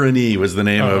Mountains. Pyrenee was the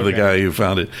name of the guy who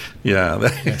found it. Yeah,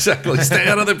 exactly. Stay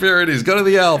out of the Pyrenees. Go to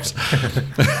the Alps.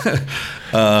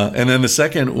 And then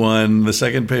the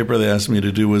second paper they asked me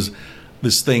to do was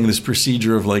this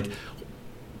procedure of like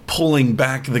pulling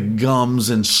back the gums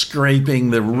and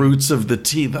scraping the roots of the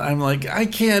teeth. I'm like, I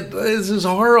can't, this is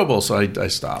horrible. So I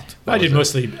stopped. I did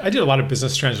a lot of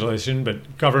business translation,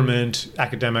 but government,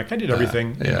 academic, I did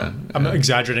everything. I'm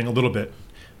exaggerating a little bit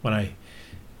when I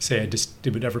say I just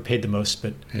did whatever paid the most,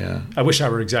 but I wish I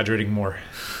were exaggerating more.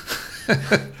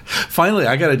 Finally,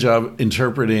 I got a job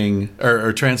interpreting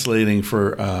or translating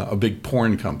for a big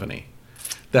porn company.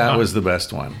 That was the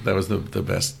best one. That was the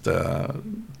best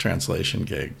translation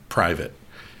gig, private.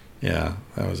 Yeah,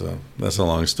 that's a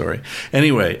long story.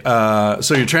 Anyway,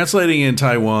 so you're translating in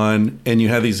Taiwan, and you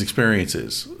have these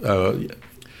experiences.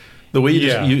 The way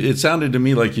it sounded to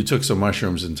me like you took some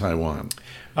mushrooms in Taiwan.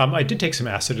 I did take some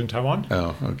acid in Taiwan.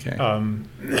 Oh, okay.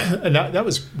 And that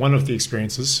was one of the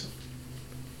experiences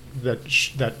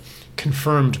that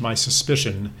confirmed my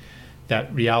suspicion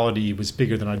that reality was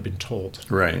bigger than I'd been told.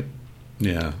 Right.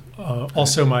 Yeah.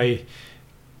 Also, my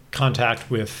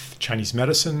contact with Chinese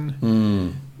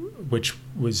medicine, which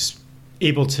was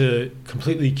able to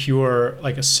completely cure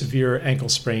like a severe ankle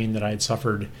sprain that I had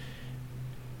suffered,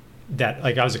 that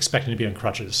like I was expecting to be on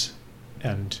crutches.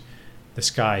 And this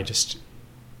guy just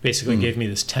basically gave me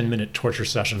this 10-minute torture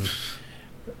session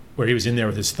where he was in there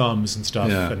with his thumbs and stuff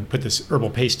and put this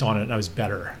herbal paste on it, and I was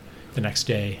better the next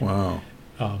day. Wow.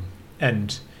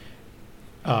 And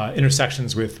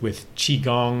intersections with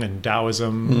Qigong and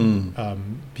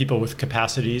Taoism, people with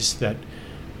capacities that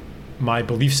my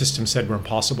belief system said were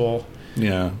impossible.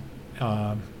 Yeah.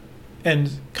 And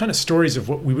kind of stories of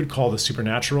what we would call the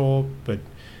supernatural, but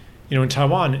in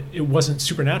Taiwan it wasn't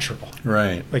supernatural.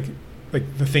 Right. Like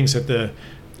the things that the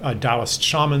Taoist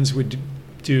shamans would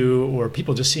do, or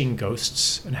people just seeing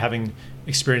ghosts and having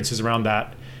experiences around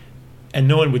that. And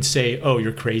no one would say, "Oh,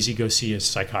 you're crazy, go see a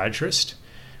psychiatrist."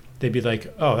 They'd be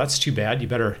like, "Oh, that's too bad. You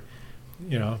better,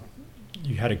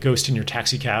 you had a ghost in your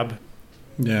taxi cab."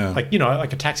 Yeah. Like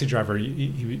a taxi driver,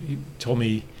 he told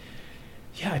me,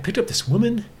 "Yeah, I picked up this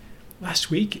woman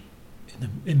last week in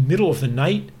the middle of the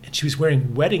night, and she was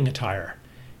wearing wedding attire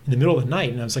in the middle of the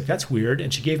night." And I was like, "That's weird."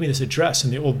 And she gave me this address in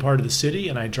the old part of the city,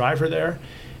 and I drive her there,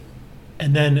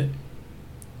 and then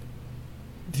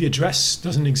the address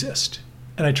doesn't exist.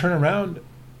 And I turn around,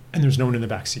 and there's no one in the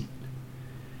back seat.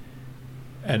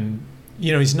 And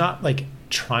he's not like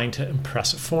trying to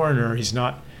impress a foreigner. He's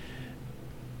not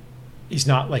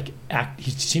like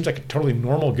he seems like a totally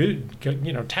normal, good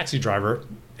taxi driver.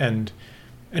 And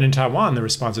in Taiwan, the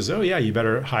response is, "Oh yeah, you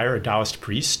better hire a Taoist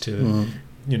priest to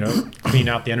clean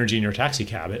out the energy in your taxi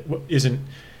cab." It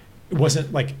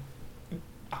wasn't like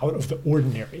out of the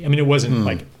ordinary. I mean, it wasn't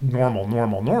like normal.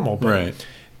 But, right.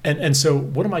 And so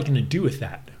what am I going to do with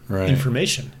that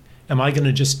information? Am I going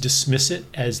to just dismiss it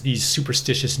as these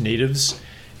superstitious natives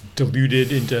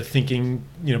deluded into thinking,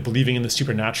 believing in the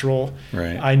supernatural?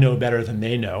 Right. I know better than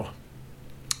they know.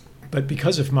 But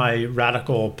because of my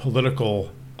radical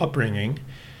political upbringing,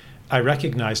 I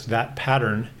recognized that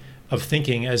pattern of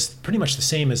thinking as pretty much the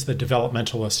same as the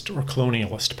developmentalist or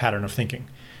colonialist pattern of thinking.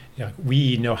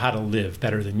 We know how to live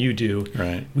better than you do.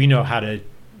 Right. We know how to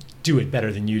do it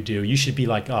better than you do. You should be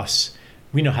like us.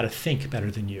 We know how to think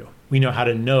better than you. We know how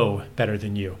to know better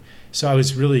than you. So I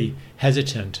was really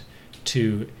hesitant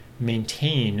to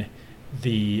maintain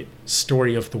the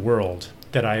story of the world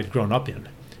that I had grown up in.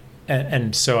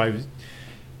 And so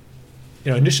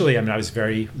initially, I was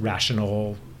very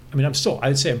rational.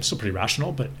 I'd say I'm still pretty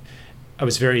rational, but I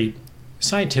was very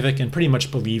scientific and pretty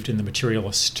much believed in the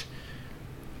materialist.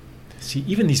 See,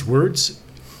 even these words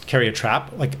carry a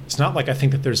trap. Like, it's not like I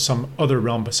think that there's some other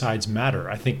realm besides matter.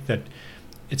 I think that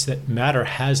it's that matter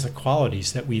has the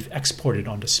qualities that we've exported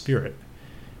onto spirit.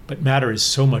 But matter is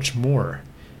so much more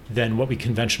than what we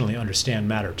conventionally understand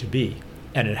matter to be.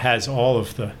 And it has all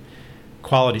of the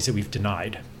qualities that we've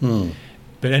denied.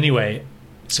 But anyway,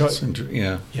 so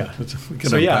yeah. We can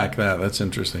So, unpack that. That's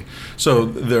interesting. So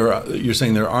you're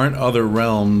saying there aren't other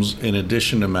realms in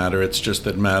addition to matter. It's just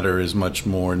that matter is much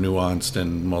more nuanced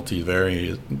and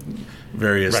multivarious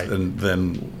Right.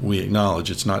 than we acknowledge.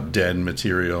 It's not dead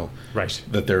material. Right.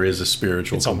 That there is a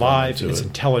spiritual It's component alive, to it's it.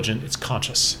 intelligent, it's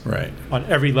conscious. Right. On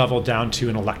every level down to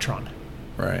an electron.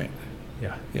 Right.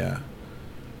 Yeah. Yeah.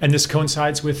 And this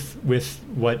coincides with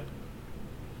what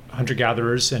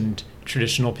hunter-gatherers and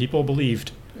traditional people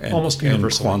believed almost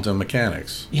universally. And quantum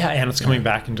mechanics. Yeah, and it's coming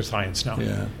back into science now.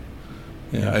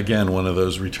 Yeah. Again, one of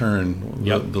those return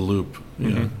the loop. Yeah.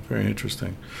 Mm-hmm. Very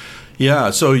interesting. Yeah.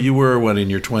 So you were in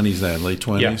your 20s then, late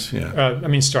 20s?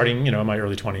 Yeah. Starting, in my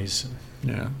early 20s.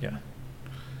 Yeah. Yeah.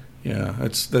 Yeah.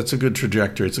 That's a good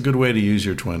trajectory. It's a good way to use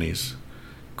your 20s.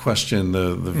 Question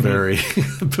the very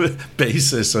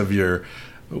basis of your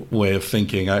way of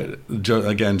thinking.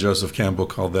 Again, Joseph Campbell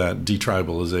called that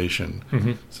detribalization.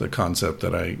 It's a concept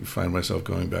that I find myself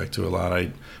going back to a lot.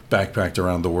 I backpacked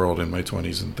around the world in my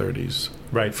 20s and 30s.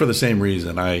 Right. For the same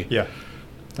reason. I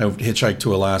hitchhiked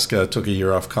to Alaska, took a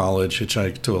year off college,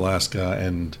 hitchhiked to Alaska,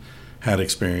 and had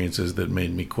experiences that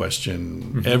made me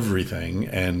question everything,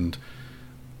 and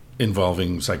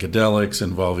involving psychedelics,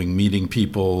 involving meeting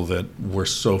people that were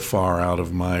so far out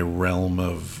of my realm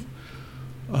of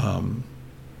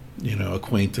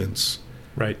acquaintance.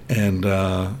 Right. And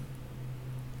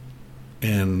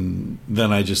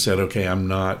then I just said, okay, I'm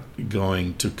not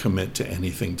going to commit to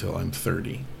anything till I'm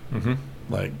 30.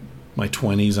 Like my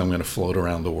 20s, I'm going to float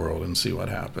around the world and see what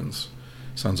happens.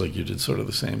 Sounds like you did sort of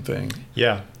the same thing.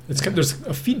 Yeah. There's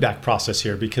a feedback process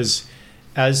here, because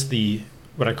as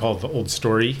what I call the old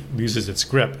story loses its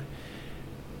grip,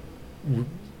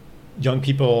 young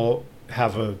people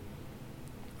have a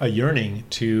yearning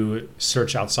to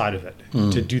search outside of it,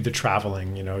 to do the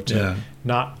traveling, to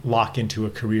not lock into a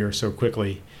career so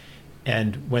quickly.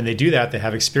 And when they do that, they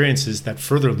have experiences that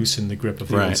further loosen the grip of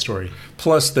the old story.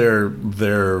 Plus,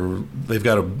 they've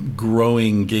got a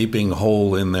growing, gaping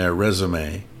hole in their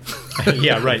resume.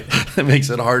 Yeah, right. It makes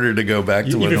it harder to go back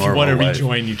to a normal life. Even if you want to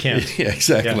rejoin, you can't. Yeah,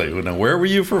 exactly. Yeah. Now, where were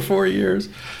you for 4 years?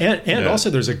 And also,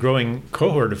 there's a growing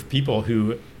cohort of people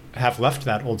who have left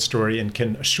that old story and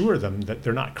can assure them that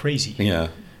they're not crazy. Yeah.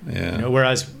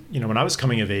 Whereas, when I was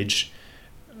coming of age,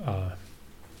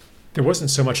 there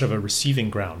wasn't so much of a receiving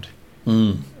ground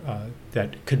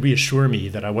that could reassure me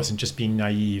that I wasn't just being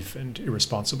naive and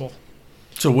irresponsible.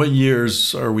 So what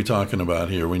years are we talking about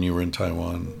here when you were in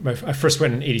Taiwan? I first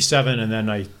went in 87, and then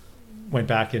I went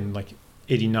back in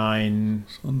 89.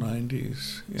 So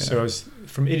 90s. Yeah. So I was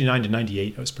from 89 to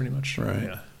 98, I was pretty much.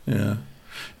 Right. Yeah.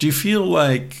 Do you feel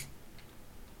like,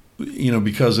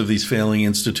 because of these failing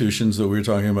institutions that we were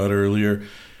talking about earlier,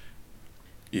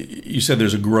 you said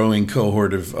there's a growing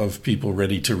cohort of people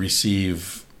ready to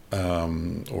receive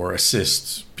or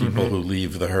assist people who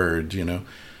leave the herd, do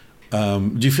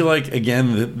you feel like,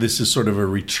 again, that this is sort of a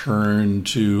return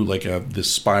to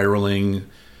this spiraling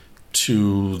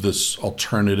to this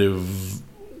alternative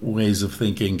ways of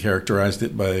thinking characterized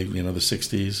it by, the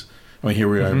 60s? I mean, here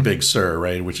we are, Big Sur,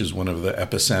 right, which is one of the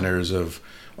epicenters of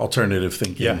alternative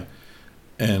thinking. Yeah.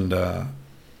 And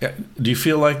do you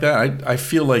feel like that? I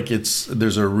feel like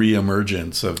there's a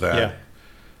reemergence of that.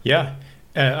 Yeah.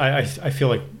 I feel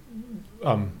like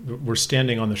we're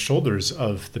standing on the shoulders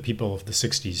of the people of the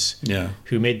 60s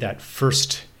who made that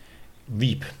first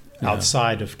leap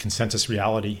outside of consensus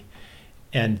reality.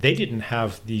 And they didn't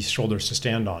have these shoulders to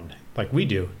stand on like we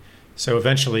do. So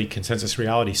eventually consensus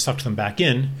reality sucked them back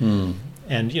in.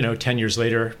 And, 10 years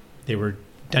later, they were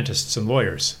dentists and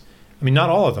lawyers. I mean, not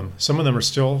all of them. Some of them are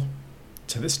still,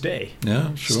 to this day,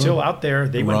 still out there.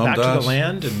 They went back to the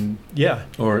land and,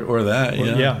 Or that,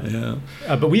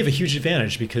 But we have a huge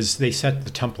advantage because they set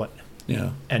the template.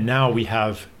 Yeah. And now we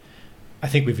have I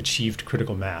think we've achieved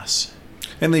critical mass.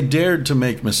 And they dared to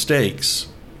make mistakes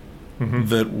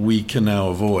that we can now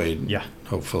avoid. Yeah.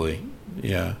 Hopefully.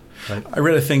 Yeah. Right. I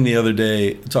read a thing the other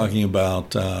day talking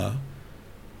about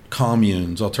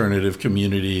communes, alternative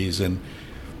communities, and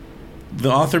the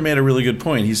author made a really good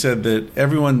point. He said that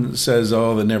everyone says,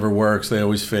 oh, that never works, they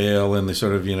always fail, and they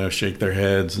sort of, shake their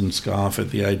heads and scoff at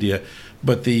the idea.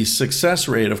 But the success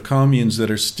rate of communes that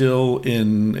are still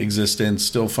in existence,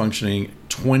 still functioning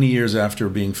 20 years after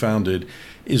being founded,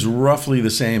 is roughly the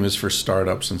same as for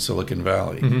startups in Silicon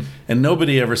Valley. And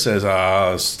nobody ever says,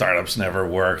 startups never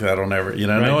work, that'll never, Right.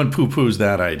 no one poo-poos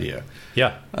that idea.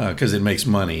 Yeah. Because it makes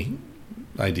money,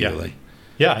 ideally.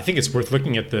 Yeah, I think it's worth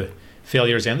looking at the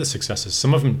failures and the successes.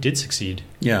 Some of them did succeed.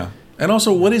 Yeah. And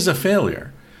also, what is a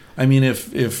failure? I mean,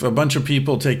 if a bunch of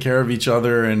people take care of each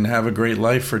other and have a great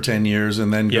life for 10 years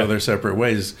and then go their separate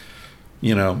ways,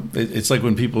 it's like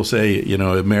when people say,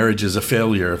 a marriage is a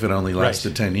failure if it only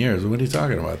lasted 10 years. What are you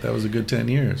talking about? That was a good 10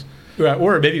 years.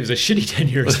 Or maybe it was a shitty 10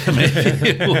 years.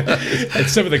 And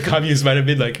some of the communes might have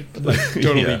been like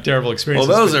totally terrible experiences.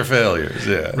 Well, those are failures,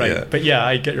 yeah. Right. Yeah. But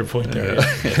I get your point there.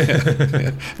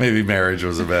 Yeah. Maybe marriage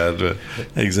was a bad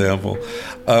example.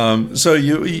 So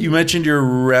you mentioned your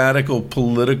radical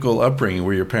political upbringing.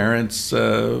 Were your parents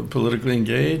politically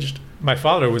engaged? My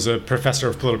father was a professor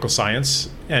of political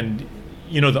science, and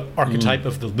the archetype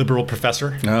of the liberal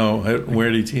professor. Oh,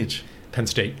 where did he teach? Penn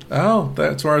State. Oh,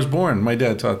 that's where I was born. My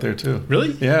dad taught there too.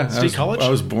 Really? Yeah. State College? I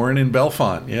was born in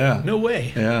Bellefonte. Yeah. No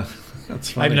way. Yeah.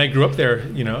 That's funny. I mean, I grew up there,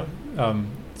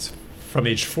 from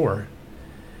age 4.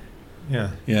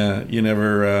 Yeah. Yeah. You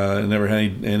never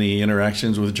had any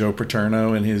interactions with Joe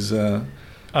Paterno and his...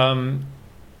 One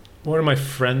of my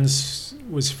friends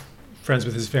was friends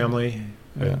with his family.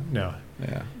 Yeah. No.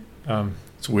 Yeah.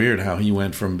 It's weird how he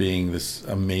went from being this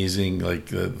amazing, like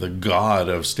the god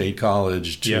of State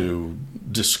College to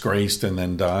disgraced and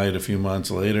then died a few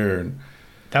months later. And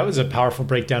that was a powerful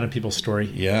breakdown in people's story.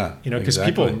 Yeah. Because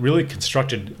people really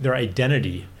constructed their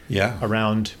identity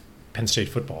around Penn State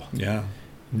football. Yeah.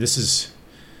 And this is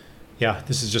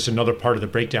just another part of the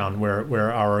breakdown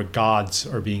where our gods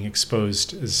are being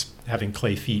exposed as having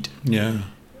clay feet. Yeah.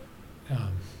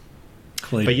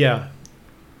 Clay. But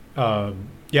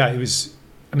it was...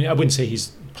 I mean, I wouldn't say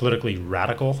he's politically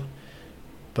radical,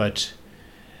 but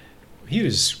he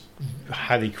was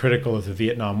highly critical of the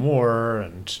Vietnam War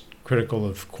and critical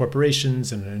of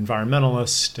corporations and an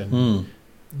environmentalist. And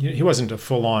he wasn't a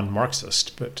full-on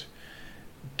Marxist, but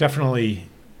definitely,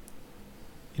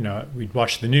 we'd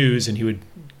watch the news and he would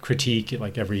critique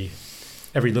like every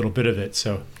little bit of it.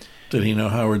 So, did he know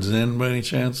Howard Zinn by any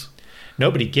chance?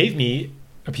 No, but he gave me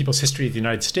A People's History of the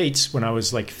United States when I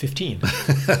was like 15.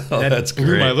 That's blew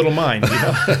great. My little mind.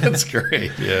 That's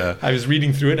great. Yeah. I was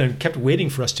reading through it and kept waiting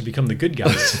for us to become the good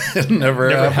guys. It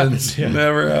never happens. Yeah.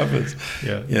 Never happens.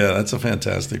 Yeah. Yeah, that's a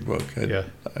fantastic book.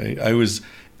 I was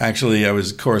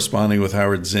corresponding with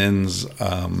Howard Zinn's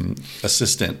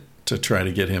assistant to try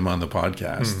to get him on the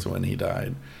podcast when he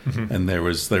died. Mm-hmm. And there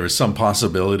was some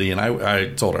possibility, and I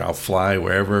told her I'll fly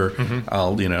wherever,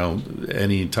 I'll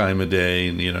any time of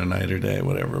day, night or day,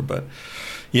 whatever. But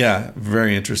yeah,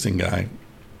 very interesting guy.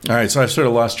 All right, so I've sort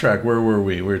of lost track. Where were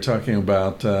we? We were talking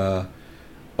about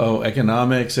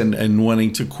economics and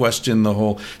wanting to question the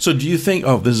whole. So do you think?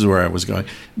 Oh, this is where I was going.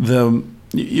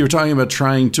 You were talking about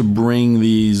trying to bring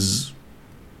these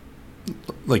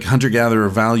like hunter-gatherer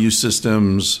value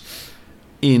systems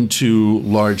into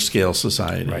large-scale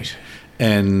society. Right.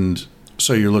 And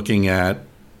so you're looking at,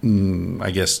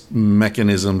 I guess,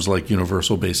 mechanisms like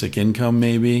universal basic income,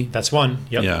 maybe? That's one.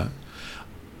 Yep. Yeah.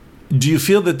 Do you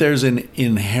feel that there's an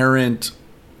inherent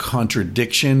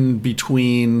contradiction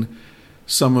between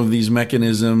some of these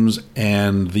mechanisms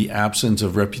and the absence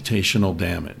of reputational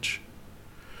damage?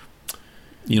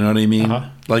 You know what I mean? Uh-huh.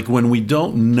 Like when we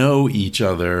don't know each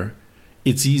other,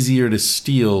 it's easier to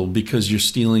steal because you're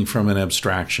stealing from an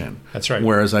abstraction. That's right.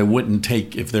 Whereas I wouldn't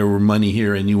take, if there were money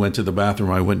here and you went to the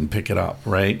bathroom, I wouldn't pick it up,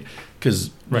 right?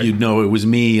 Because you'd know it was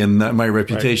me and that my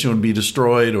reputation would be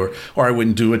destroyed, or I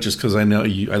wouldn't do it just because I know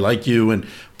you, I like you.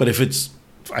 But if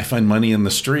I find money in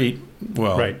the street,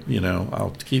 well,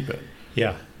 I'll keep it.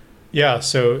 Yeah. Yeah.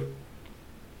 So,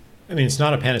 I mean, it's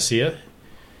not a panacea,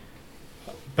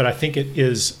 but I think it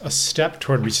is a step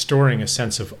toward restoring a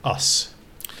sense of us.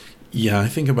 Yeah, I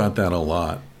think about that a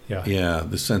lot. Yeah,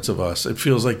 the sense of us. It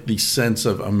feels like the sense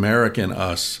of American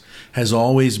us has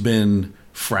always been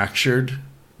fractured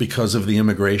because of the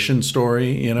immigration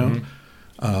story, Mm-hmm.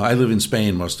 I live in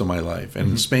Spain most of my life.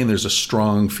 And in Spain, there's a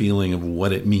strong feeling of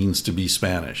what it means to be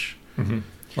Spanish. Mm-hmm.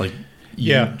 Like,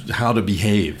 how to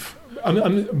behave.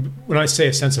 when I say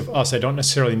a sense of us, I don't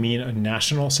necessarily mean a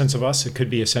national sense of us. It could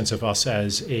be a sense of us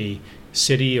as a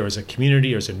city or as a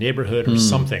community or as a neighborhood or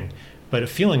something, but a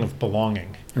feeling of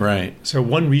belonging. Right. So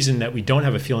one reason that we don't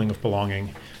have a feeling of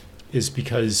belonging is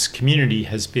because community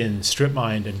has been strip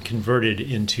mined and converted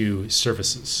into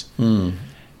services.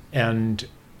 And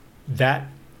that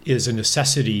is a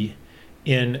necessity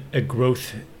in a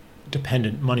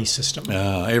growth-dependent money system.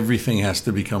 Everything has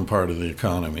to become part of the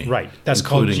economy. Right. That's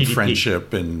called GDP. Including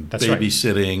friendship and That's right.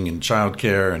 babysitting and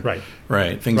childcare. And,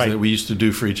 Right. Things that we used to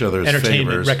do for each other as Entertainment,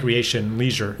 favors. recreation,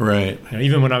 leisure. Right. You know,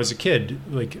 even when I was a kid,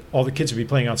 like all the kids would be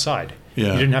playing outside.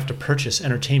 Yeah. You didn't have to purchase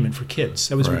entertainment for kids.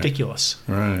 That was Right. ridiculous.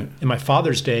 Right. In my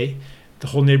father's day, the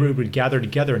whole neighborhood would gather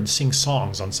together and sing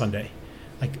songs on Sunday.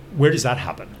 Like, where does that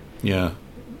happen? Yeah.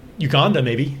 Uganda,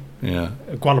 maybe. Yeah.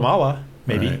 Guatemala,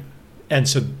 maybe. Right. And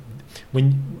so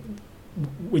when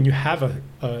you have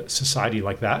a society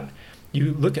like that,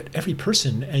 you look at every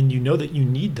person and you know that you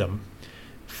need them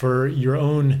for your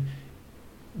own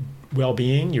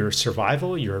well-being, your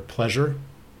survival, your pleasure.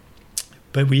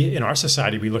 But in our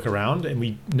society, we look around and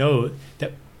we know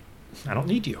that I don't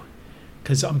need you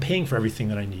because I'm paying for everything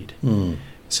that I need.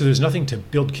 So there's nothing to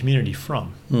build community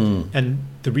from. And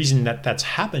the reason that that's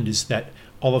happened is that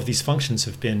all of these functions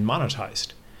have been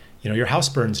monetized. You know, your house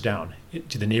burns down.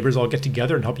 Do the neighbors all get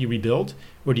together and help you rebuild?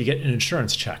 Or do you get an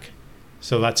insurance check?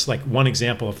 So that's like one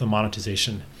example of the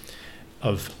monetization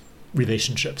of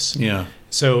relationships. Yeah.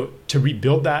 So to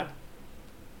rebuild that,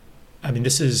 I mean,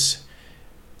 this is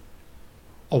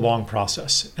a long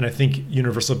process. And I think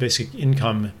universal basic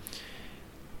income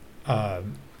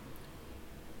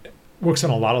works on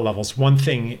a lot of levels. One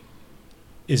thing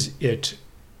is it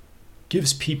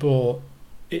gives people,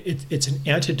 it's an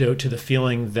antidote to the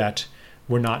feeling that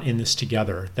we're not in this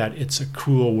together, that it's a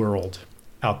cruel world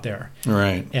out there.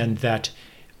 Right. And that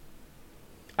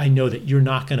I know that you're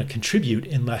not going to contribute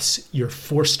unless you're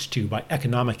forced to by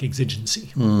economic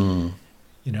exigency. You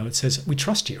know, it says, we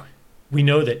trust you. We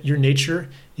know that your nature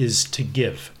is to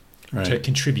give, to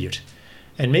contribute.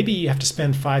 And maybe you have to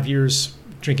spend 5 years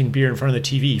drinking beer in front of the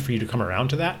TV for you to come around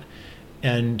to that.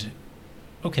 And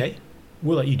okay,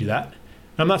 we'll let you do that.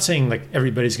 I'm not saying like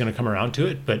everybody's going to come around to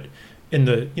it, but in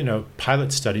the, you know,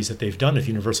 pilot studies that they've done of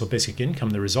universal basic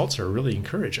income, the results are really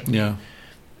encouraging. Yeah.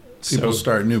 People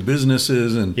start new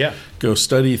businesses and go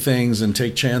study things and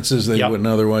take chances they wouldn't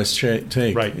otherwise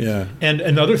take. Right. Yeah. And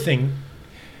another thing,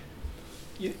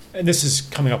 and this is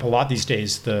coming up a lot these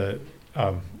days, the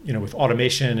you know, with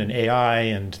automation and AI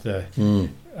and the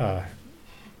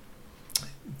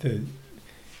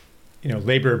you know,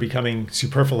 labor becoming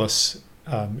superfluous,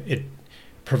 it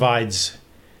provides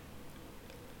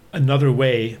another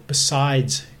way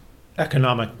besides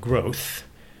economic growth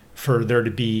for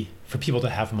people to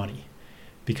have money.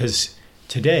 Because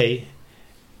today,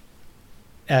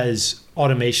 as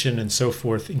automation and so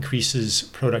forth increases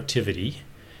productivity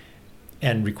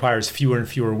and requires fewer and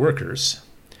fewer workers,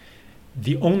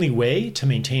 the only way to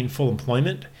maintain full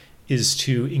employment is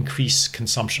to increase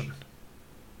consumption.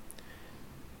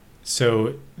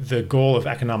 So the goal of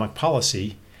economic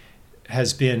policy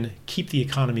has been keep the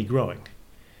economy growing.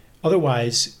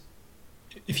 Otherwise,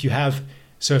 if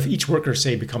each worker,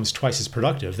 say, becomes twice as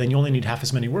productive, then you only need half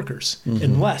as many workers,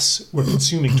 unless we're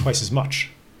consuming twice as much.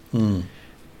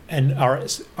 And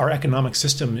our economic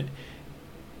system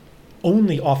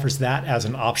only offers that as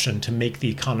an option to make the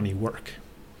economy work.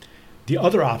 The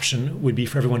other option would be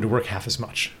for everyone to work half as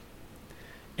much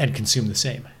and consume the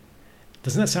same.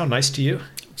 Doesn't that sound nice to you?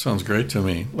 Sounds great to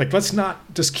me. Like, let's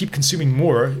not just keep consuming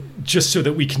more just so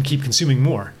that we can keep consuming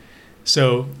more.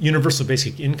 So universal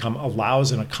basic income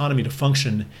allows an economy to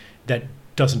function that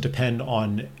doesn't depend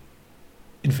on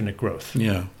infinite growth.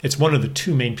 Yeah. It's one of the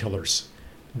two main pillars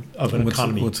of an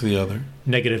economy. What's the other?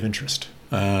 Negative interest.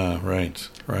 Right.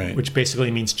 Which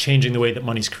basically means changing the way that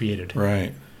money's created.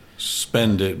 Right.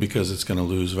 Spend it because it's going to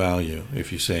lose value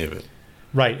if you save it.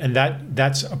 Right, and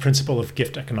that's a principle of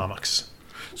gift economics.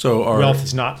 So wealth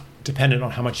is not dependent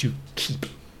on how much you keep.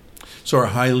 So are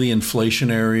highly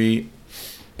inflationary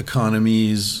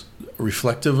economies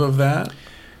reflective of that?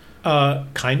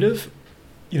 Kind of.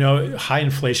 You know, high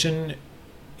inflation,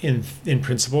 in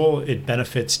principle, it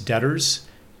benefits debtors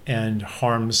and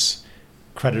harms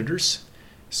creditors.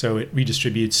 So it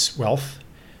redistributes wealth.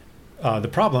 The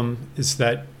problem is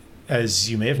that, as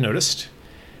you may have noticed,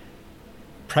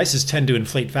 prices tend to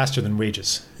inflate faster than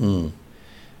wages.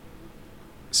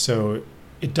 So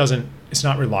it's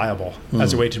not reliable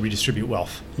as a way to redistribute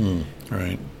wealth.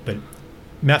 Right. But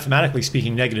mathematically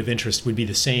speaking, negative interest would be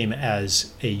the same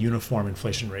as a uniform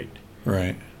inflation rate.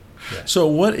 Right. Yeah. So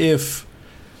what if,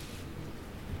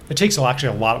 it takes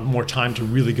actually a lot more time to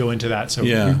really go into that. So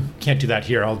Yeah. we can't do that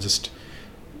here.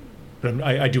 But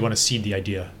I do want to seed the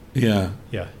idea. Yeah.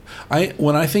 Yeah.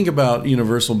 When I think about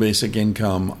universal basic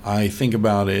income, I think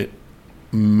about it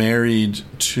married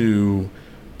to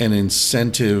an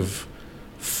incentive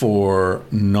for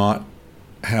not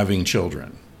having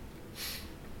children.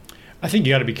 I think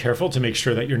you got to be careful to make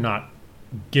sure that you're not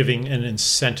giving an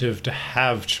incentive to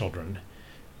have children.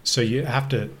 So you have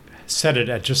to set it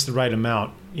at just the right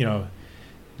amount,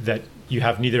 that you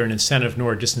have neither an incentive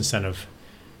nor a disincentive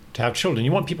to have children.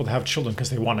 You want people to have children because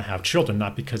they want to have children,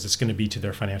 not because it's going to be to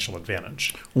their financial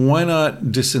advantage. Why not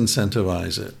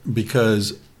disincentivize it?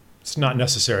 Because it's not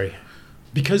necessary.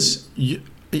 Because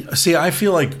see, I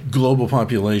feel like global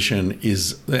population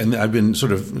is, and I've been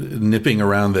sort of nipping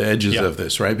around the edges of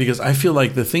this, right? Because I feel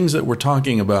like the things that we're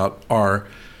talking about are,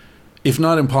 if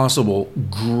not impossible,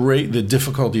 the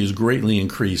difficulty is greatly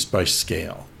increased by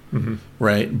scale,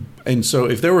 right? And so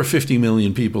if there were 50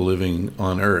 million people living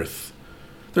on Earth,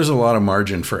 there's a lot of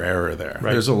margin for error there.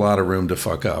 Right. There's a lot of room to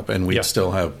fuck up, and we'd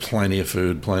still have plenty of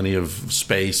food, plenty of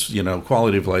space.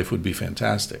 Quality of life would be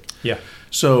fantastic. Yeah.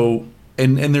 So,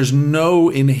 and there's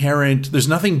there's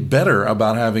nothing better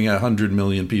about having 100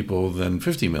 million people than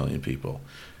 50 million people.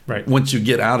 Right. Once you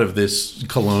get out of this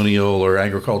colonial or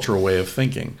agricultural way of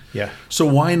thinking. Yeah. So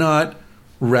why not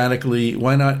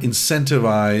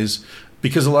incentivize?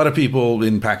 Because a lot of people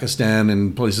in Pakistan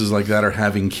and places like that are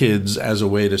having kids as a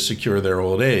way to secure their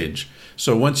old age.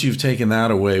 So once you've taken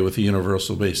that away with the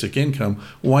universal basic income,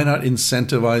 why not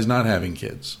incentivize not having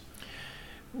kids?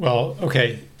 Well,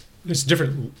 okay, there's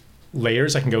different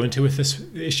layers I can go into with this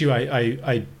issue.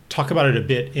 I talk about it a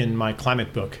bit in my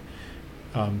climate book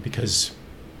because,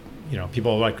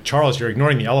 people are like, Charles, you're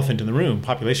ignoring the elephant in the room,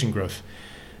 population growth.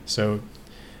 So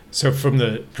from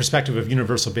the perspective of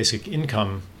universal basic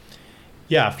income,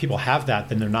 yeah, if people have that,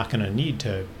 then they're not going to need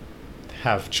to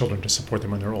have children to support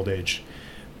them in their old age.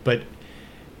 But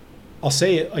I'll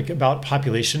say, about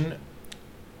population,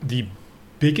 the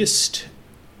biggest,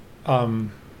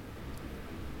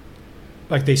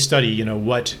 they study,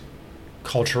 what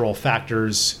cultural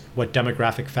factors, what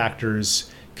demographic factors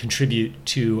contribute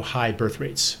to high birth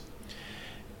rates.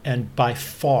 And by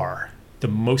far, the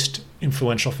most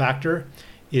influential factor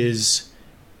is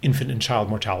infant and child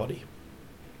mortality.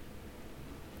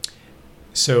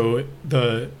 So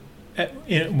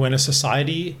when a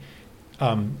society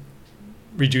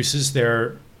reduces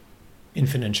their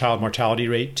infant and child mortality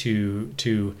rate to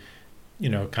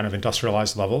kind of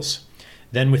industrialized levels,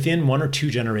 then within 1 or 2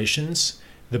 generations,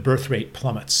 the birth rate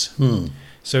plummets.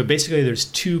 So basically, there's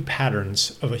 2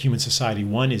 patterns of a human society.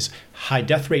 One is high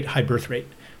death rate, high birth rate,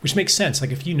 which makes sense.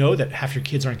 Like if you know that half your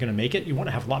kids aren't going to make it, you want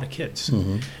to have a lot of kids.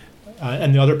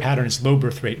 And the other pattern is low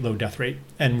birth rate, low death rate.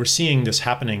 And we're seeing this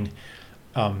happening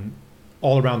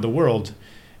all around the world.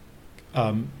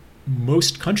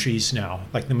 Most countries now,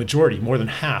 like the majority, more than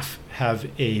half, have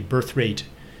a birth rate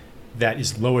that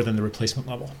is lower than the replacement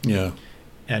level. Yeah.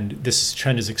 And this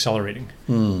trend is accelerating.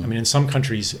 I mean, in some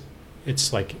countries,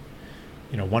 it's like,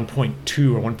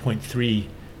 1.2 or 1.3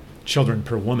 children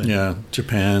per woman. Yeah.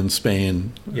 Japan,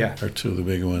 Spain are 2 of the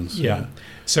big ones. Yeah.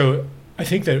 So I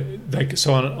think that,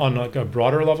 on a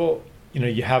broader level,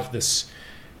 you have this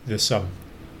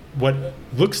what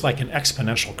looks like an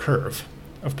exponential curve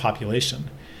of population,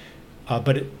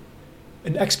 but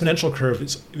an exponential curve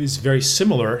is very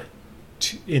similar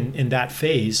in that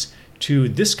phase to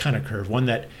this kind of curve, one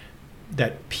that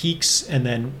peaks and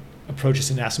then approaches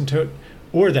an asymptote,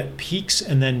 or that peaks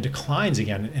and then declines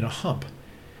again in a hump.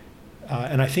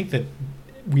 And I think that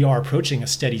we are approaching a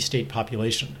steady state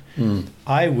population. And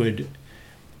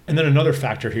then another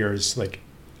factor here is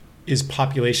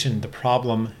population the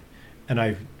problem? And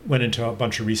I went into a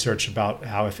bunch of research about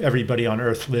how if everybody on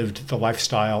Earth lived the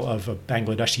lifestyle of a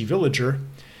Bangladeshi villager,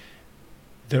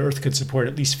 the Earth could support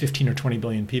at least 15 or 20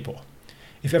 billion people.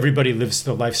 If everybody lives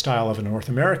the lifestyle of a North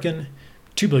American,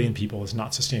 2 billion people is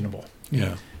not sustainable.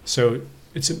 Yeah. So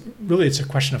it's a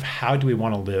question of how do we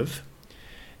want to live?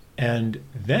 And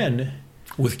then...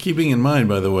 With keeping in mind,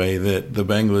 by the way, that the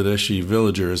Bangladeshi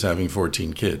villager is having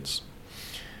 14 kids.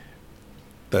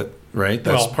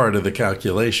 That's part of the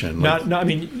calculation. Not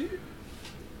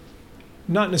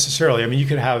necessarily. I mean, you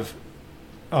could have,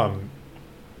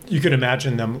 you could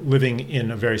imagine them living in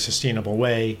a very sustainable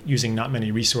way, using not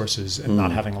many resources and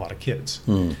not having a lot of kids.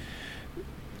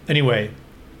 Anyway,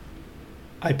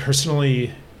 I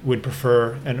personally would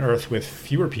prefer an Earth with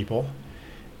fewer people,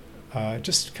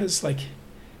 just because,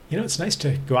 it's nice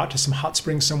to go out to some hot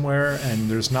springs somewhere and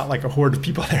there's not like a horde of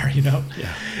people there,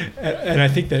 Yeah. And I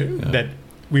think that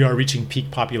we are reaching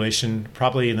peak population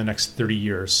probably in the next 30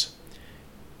 years.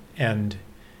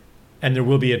 and there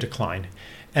will be a decline.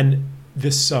 And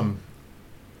this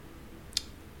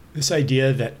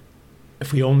idea that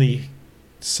if we only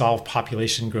solve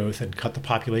population growth and cut the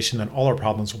population, then all our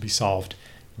problems will be solved.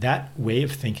 That way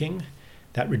of thinking,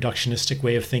 that reductionistic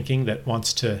way of thinking that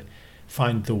wants to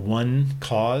find the one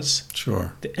cause,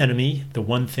 Sure. the enemy, the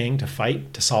one thing to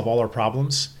fight to solve all our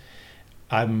problems,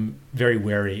 I'm very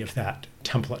wary of that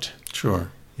template.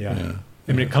 Sure. Yeah.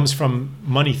 I mean, it comes from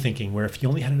money thinking, where if you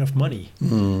only had enough money,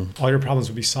 all your problems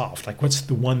would be solved. Like, what's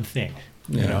the one thing?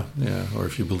 Yeah. You know? Yeah. Or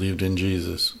if you believed in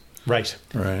Jesus. Right.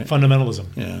 Right. Fundamentalism.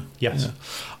 Yeah. Yes.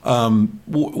 Yeah.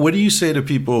 What do you say to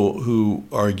people who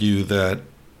argue that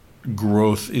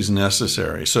growth is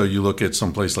necessary? So you look at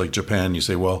some place like Japan, you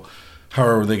say, well, how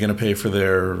are they going to pay for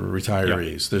their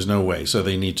retirees? There's no way. So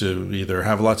they need to either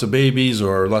have lots of babies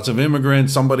or lots of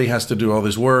immigrants. Somebody has to do all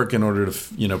this work in order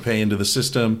to, pay into the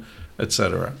system, et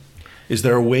cetera. Is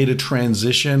there a way to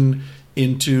transition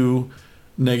into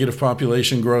negative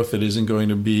population growth that isn't going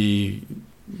to be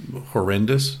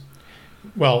horrendous?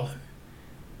 Well,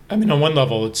 I mean, on one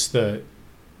level, there's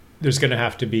going to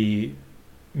have to be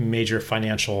major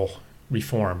financial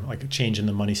reform, like a change in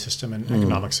the money system and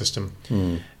economic system.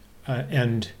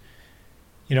 And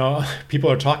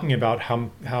people are talking about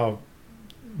how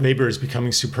labor is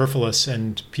becoming superfluous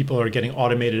and people are getting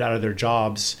automated out of their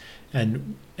jobs.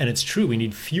 And it's true, we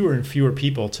need fewer and fewer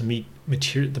people to meet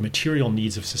the material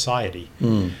needs of society.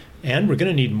 And we're going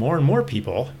to need more and more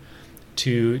people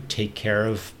to take care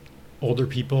of older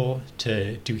people,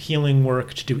 to do healing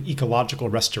work, to do ecological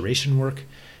restoration work.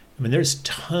 I mean, there's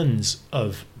tons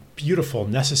of beautiful,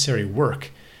 necessary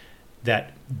work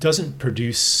that doesn't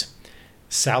produce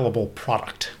salable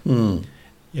product,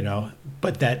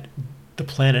 but that the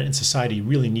planet and society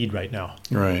really need right now.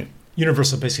 Right.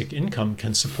 Universal basic income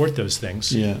can support those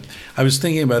things. Yeah. I was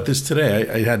thinking about this today.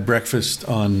 I had breakfast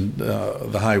on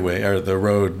the highway, or the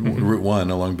road, Route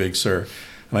 1 along Big Sur.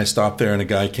 And I stopped there and a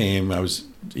guy came. I was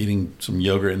eating some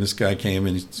yogurt and this guy came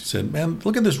and he said, man,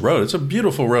 look at this road. It's a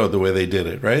beautiful road the way they did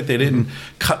it, right? They didn't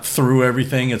cut through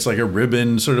everything. It's like a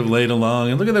ribbon sort of laid along.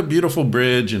 And look at that beautiful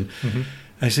bridge. And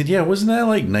I said, yeah, wasn't that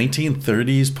like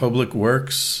 1930s Public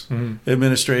Works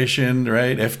Administration,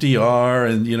 right? FDR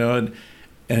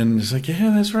and it's like, yeah,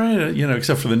 that's right.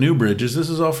 Except for the new bridges. This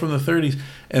is all from the 30s.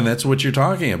 And that's what you're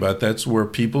talking about. That's where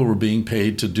people were being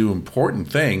paid to do important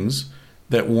things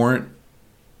that weren't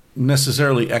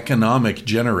necessarily economic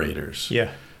generators.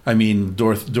 Yeah. I mean,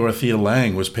 Dorothea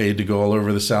Lange was paid to go all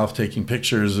over the South taking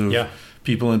pictures of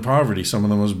people in poverty, some of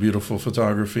the most beautiful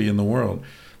photography in the world.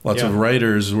 Lots of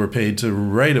writers were paid to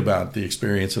write about the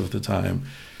experience of the time.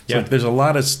 It's like there's a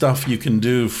lot of stuff you can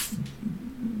do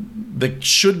that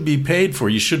should be paid for.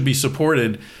 You should be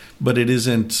supported, but it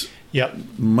isn't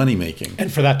money making.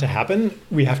 And for that to happen,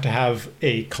 we have to have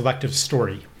a collective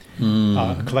story,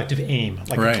 a collective aim,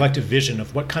 like a collective vision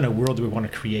of what kind of world do we want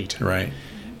to create. Right.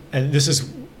 And this is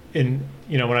when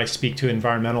I speak to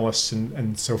environmentalists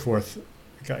and so forth,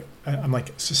 I'm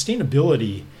like,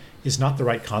 sustainability is not the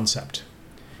right concept,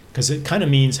 because it kind of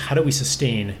means, how do we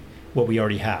sustain what we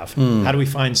already have? How do we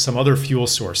find some other fuel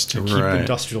source to keep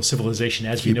industrial civilization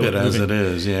as we know it moving? Keep it as it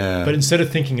is, yeah. But instead of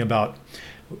thinking about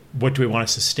what do we want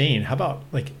to sustain, how about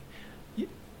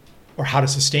or how to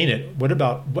sustain it, what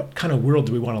about what kind of world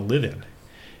do we want to live in?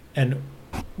 And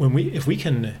if we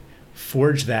can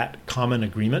forge that common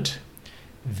agreement,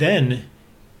 then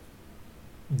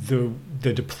the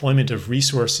deployment of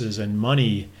resources and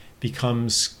money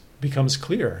becomes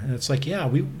clear. And it's like,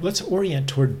 let's orient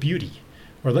toward beauty,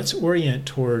 or let's orient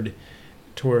toward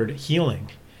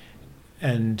healing,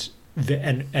 and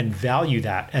value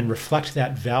that, and reflect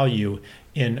that value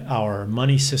in our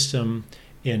money system,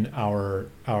 in our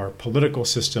political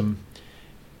system,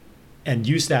 and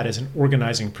use that as an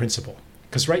organizing principle.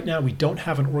 Because right now we don't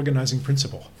have an organizing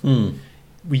principle.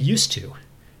 We used to.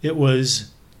 It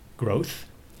was growth,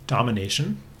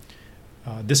 domination.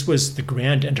 This was the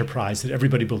grand enterprise that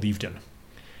everybody believed in.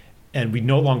 And we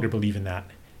no longer believe in that.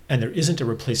 And there isn't a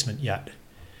replacement yet.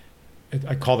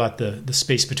 I call that the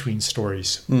space between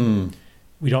stories.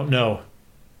 We don't know.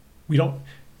 We don't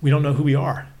know who we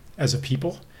are as a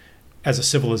people, as a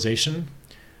civilization.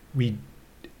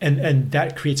 And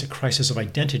that creates a crisis of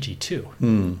identity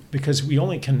too, because we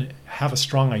only can have a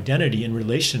strong identity in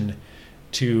relation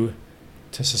to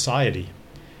society.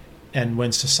 And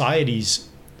when society's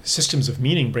systems of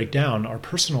meaning break down, our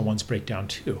personal ones break down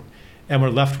too. And we're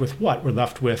left with what? We're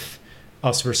left with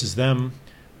us versus them.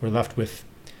 We're left with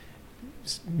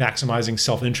maximizing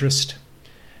self-interest.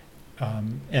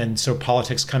 And so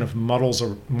politics kind of muddles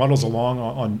along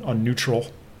on neutral.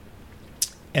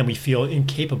 And we feel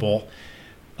incapable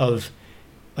of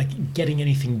like getting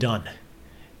anything done,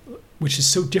 which is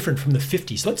so different from the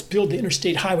 50s. Let's build the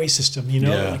interstate highway system,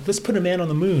 Yeah. like let's put a man on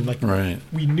the moon. Like Right.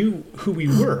 we knew who we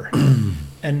were,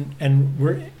 and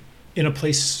we're in a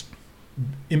place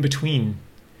in between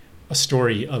a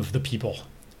story of the people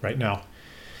right now,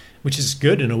 which is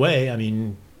good in a way. I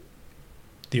mean,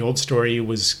 the old story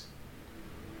was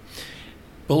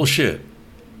Bullshit.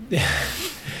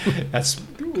 that's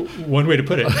one way to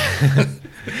put it.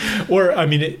 Or I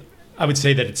mean, I would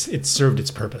say that it served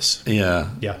its purpose. Yeah.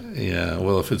 Yeah. Yeah.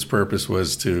 Well, if its purpose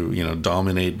was to,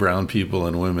 dominate brown people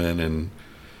and women and,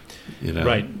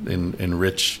 Right.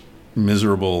 enrich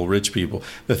miserable rich people.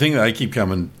 The thing that I keep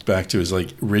coming back to is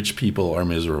like rich people are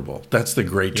miserable. That's the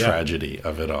great Yeah. tragedy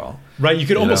of it all. Right. You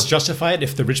could almost know? justify it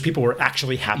if the rich people were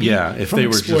actually happy. Yeah, if from they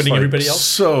were just exploiting like everybody else.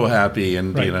 so happy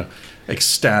and Right.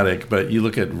 ecstatic, but you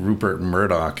look at Rupert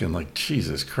Murdoch and like,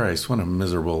 Jesus Christ, what a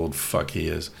miserable old fuck he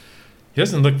is. He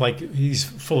doesn't look like he's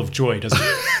full of joy, does he?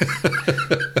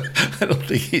 I don't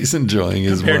think he's enjoying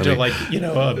his Compared money. to like,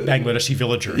 a Bangladeshi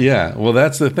villager. Yeah, well,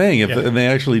 that's the thing. Yeah. And they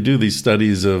actually do these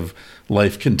studies of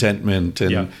life contentment,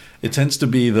 and Yeah. it tends to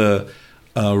be the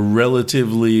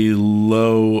relatively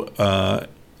low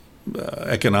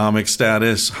economic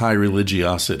status, high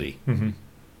religiosity, and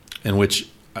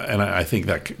I think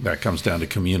that comes down to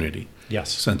community, Yes.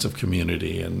 sense of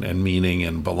community and meaning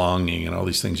and belonging and all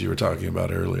these things you were talking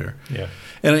about earlier. Yeah.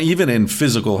 And even in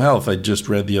physical health, I just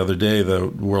read the other day the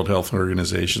World Health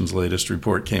Organization's latest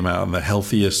report came out, and the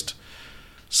healthiest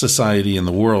society in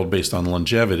the world based on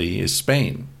longevity is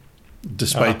Spain,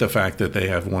 despite the fact that they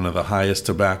have one of the highest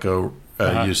tobacco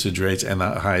usage rates and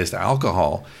the highest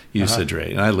alcohol usage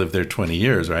rate. And I lived there 20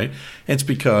 years, right? It's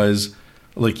because,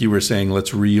 like you were saying,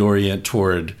 let's reorient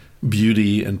toward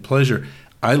beauty and pleasure.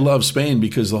 I love Spain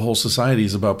because the whole society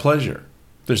is about pleasure.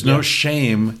 There's no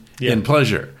shame in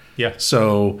pleasure. Yeah.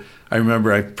 So I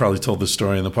remember, I probably told this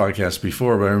story in the podcast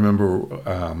before, but I remember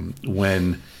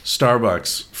when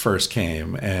Starbucks first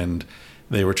came and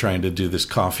they were trying to do this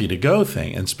coffee to go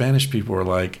thing, and Spanish people were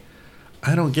like,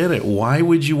 I don't get it. Why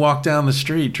would you walk down the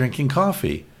street drinking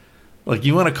coffee? Like,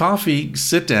 you want a coffee,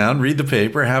 sit down, read the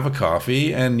paper, have a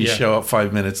coffee, and you show up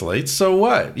 5 minutes late. So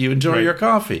what? You enjoy your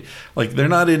coffee. Like, they're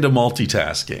not into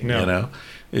multitasking, No.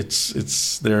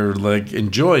 It's they're like,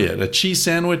 enjoy it. A cheese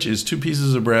sandwich is 2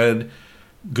 pieces of bread,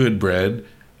 good bread,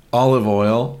 olive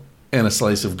oil, and a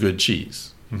slice of good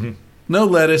cheese. Mm-hmm. No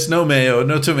lettuce, no mayo,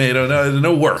 no tomato,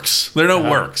 no works. There are no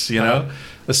works,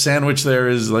 A sandwich there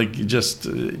is like, just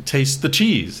taste the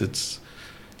cheese. It's...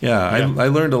 Yeah, I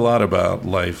learned a lot about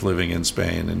life living in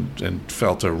Spain and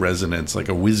felt a resonance, like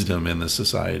a wisdom in the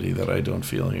society that I don't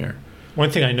feel here. One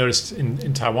thing I noticed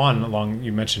in Taiwan,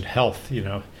 you mentioned health,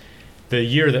 the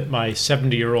year that my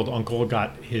 70-year-old uncle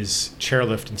got his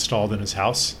chairlift installed in his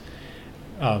house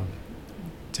to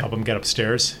help him get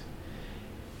upstairs,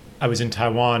 I was in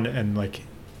Taiwan and I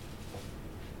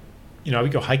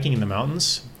would go hiking in the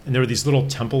mountains, and there were these little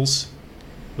temples,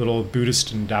 little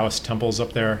Buddhist and Taoist temples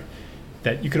up there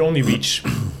that you could only reach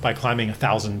by climbing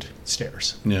 1,000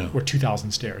 stairs or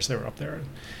 2,000 stairs. They were up there.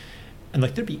 And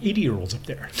there'd be 80-year-olds up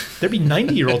there. There'd be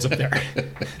 90-year-olds up there.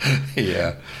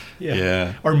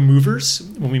 Yeah. Our movers,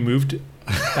 when we moved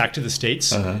back to the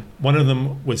States, one of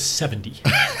them was 70.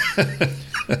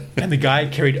 And the guy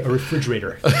carried a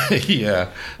refrigerator.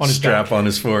 On his strap back. On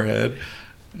his forehead.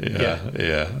 Yeah,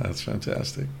 that's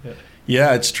fantastic.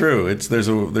 Yeah, it's true. There's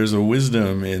a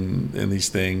wisdom in these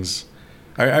things.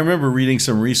 I remember reading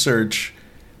some research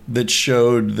that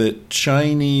showed that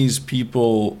Chinese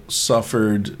people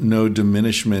suffered no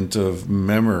diminishment of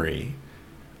memory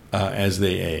as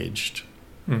they aged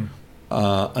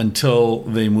until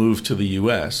they moved to the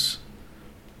U.S.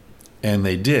 And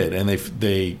they did, and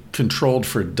they controlled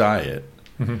for diet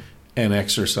and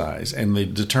exercise, and they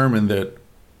determined that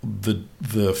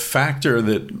the factor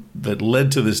that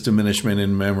led to this diminishment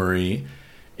in memory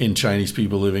in Chinese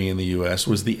people living in the U.S.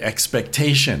 was the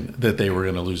expectation that they were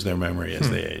going to lose their memory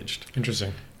as they aged.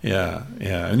 Interesting. Yeah.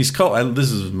 And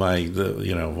this is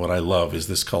what I love is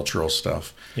this cultural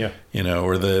stuff. Yeah.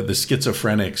 Or the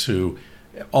schizophrenics who,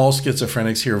 all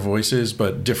schizophrenics hear voices,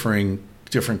 but different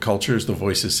cultures, the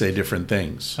voices say different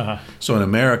things. So in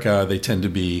America, they tend to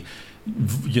be,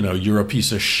 you're a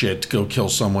piece of shit, go kill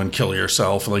someone, kill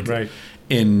yourself. Right.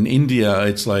 In India,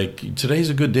 it's like, today's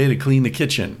a good day to clean the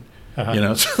kitchen.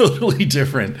 It's totally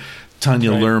different.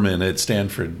 Tanya Luhrmann at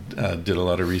Stanford did a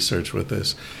lot of research with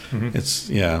this. It's,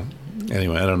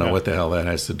 anyway, I don't know what the hell that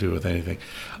has to do with anything.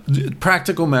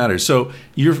 Practical matters. So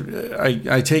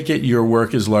I take it your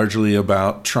work is largely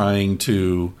about trying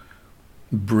to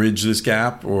bridge this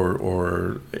gap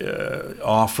or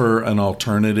offer an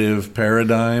alternative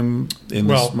paradigm in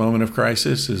this moment of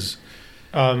crisis?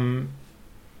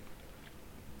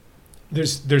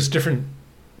 There's different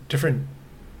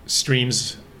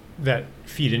streams that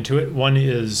feed into it. One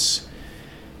is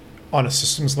on a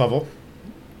systems level.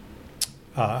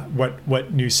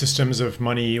 What new systems of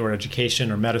money or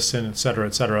education or medicine, et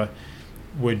cetera,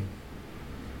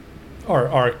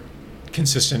 are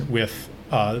consistent with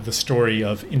the story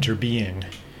of interbeing.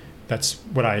 That's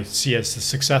what I see as the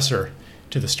successor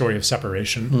to the story of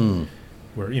separation,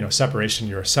 where separation,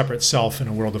 you're a separate self in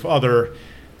a world of other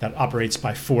that operates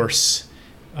by force.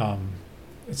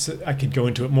 I could go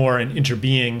into it more. And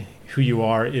interbeing, who you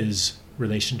are, is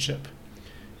relationship.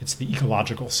 It's the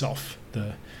ecological self.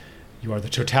 You are the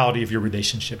totality of your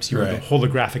relationships. You are the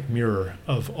holographic mirror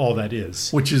of all that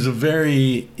is. Which is a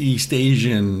very East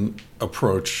Asian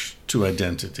approach to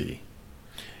identity.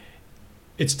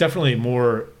 It's definitely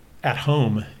more at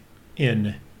home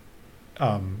in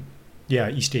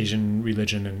East Asian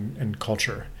religion and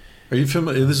culture. Are you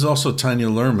familiar? This is also Tanya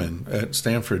Luhrmann at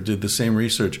Stanford did the same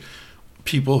research.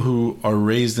 People who are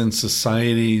raised in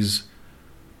societies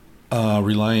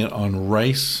reliant on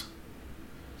rice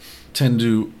tend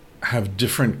to have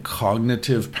different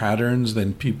cognitive patterns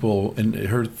than people, and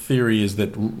her theory is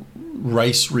that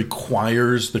rice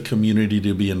requires the community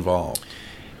to be involved.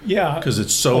 Yeah, because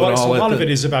it's a lot of it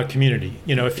is about community.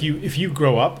 If you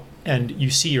grow up and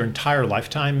you see your entire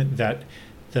lifetime that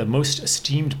the most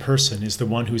esteemed person is the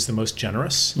one who's the most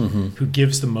generous, who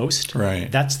gives the most.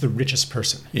 Right. That's the richest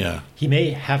person. Yeah. He may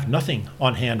have nothing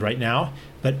on hand right now,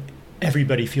 but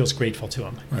everybody feels grateful to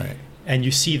him. Right. And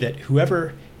you see that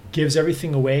whoever gives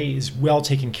everything away is well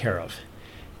taken care of.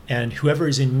 And whoever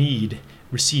is in need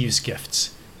receives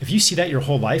gifts. If you see that your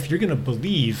whole life, you're going to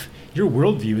believe your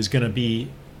worldview is going to be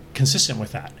consistent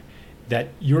with that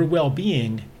your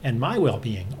well-being and my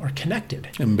well-being are connected.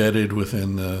 Embedded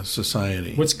within the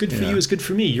society. What's good for you is good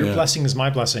for me. Your blessing is my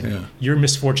blessing. Yeah. Your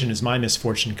misfortune is my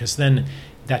misfortune, because then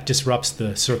that disrupts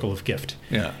the circle of gift.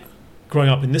 Yeah. Growing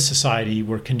up in this society,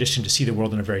 we're conditioned to see the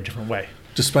world in a very different way.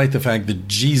 Despite the fact that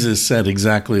Jesus said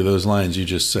exactly those lines you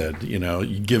just said,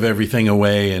 you give everything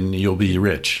away and you'll be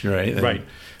rich, right? Right.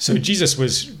 So Jesus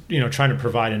was, trying to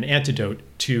provide an antidote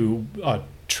to a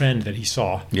trend that he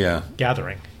saw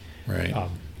gathering. Right. My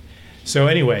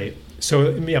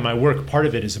work, part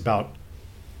of it is about,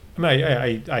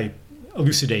 I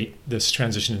elucidate this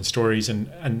transition in stories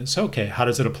and so, how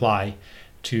does it apply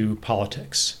to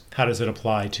politics? How does it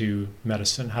apply to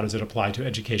medicine? How does it apply to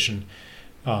education,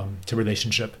 to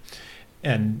relationship?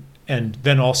 And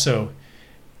then also,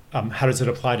 how does it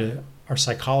apply to our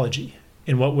psychology?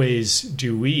 In what ways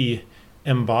do we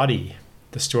embody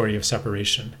the story of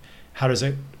separation? How does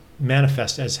it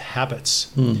manifest as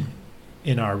habits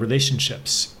in our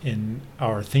relationships, in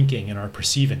our thinking, in our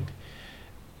perceiving?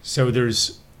 So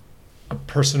there's a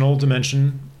personal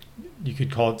dimension. You could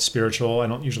call it spiritual. I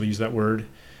don't usually use that word.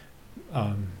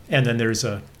 And then there's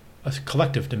a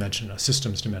collective dimension, a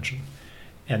systems dimension.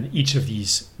 And each of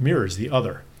these mirrors the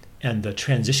other. And the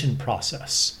transition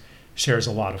process shares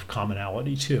a lot of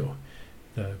commonality too.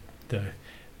 The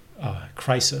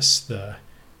crisis, the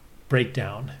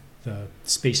breakdown, the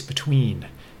space between,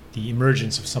 the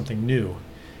emergence of something new.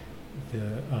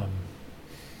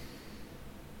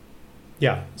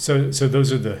 So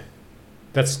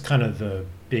that's kind of the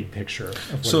big picture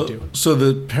of what I do. So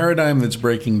the paradigm that's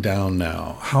breaking down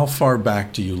now, how far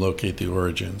back do you locate the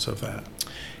origins of that?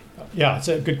 Yeah, it's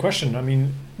a good question. I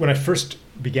mean, when I first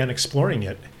began exploring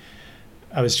it,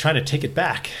 I was trying to take it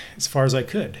back as far as I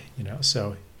could,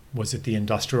 So was it the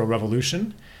Industrial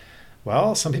Revolution?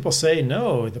 Well, some people say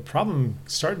no, the problem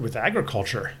started with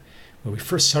agriculture, when we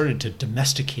first started to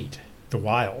domesticate the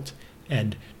wild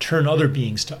and turn other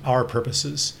beings to our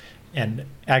purposes. And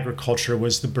agriculture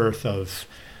was the birth of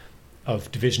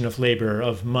division of labor,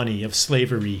 of money, of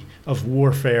slavery, of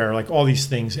warfare, like all these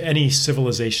things. Any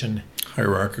civilization,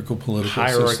 hierarchical political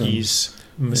hierarchies, systems.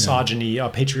 Misogyny,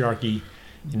 patriarchy.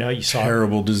 You saw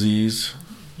terrible disease.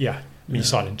 Yeah, you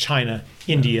saw it in China,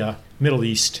 India, Middle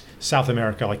East, South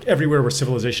America, like everywhere where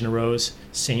civilization arose,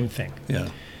 same thing. Yeah.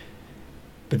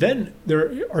 But then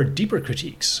there are deeper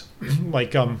critiques,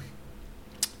 like John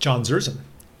Zerzan.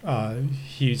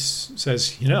 He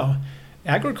says,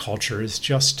 agriculture is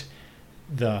just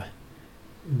the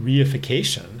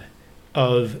reification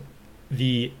of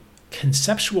the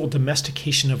conceptual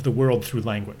domestication of the world through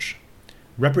language,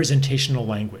 representational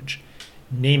language,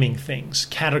 naming things,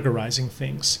 categorizing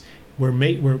things.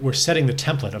 We're setting the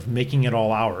template of making it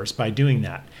all ours by doing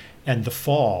that. And the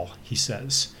fall, he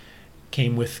says,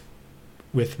 came with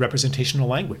representational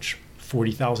language.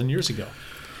 40,000 years ago.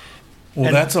 Well,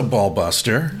 And- that's a ball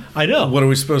buster. I know. What are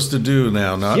we supposed to do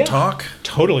now? Not Yeah, talk?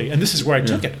 Totally. And this is where I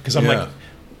took it, because I'm Yeah. like,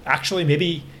 actually,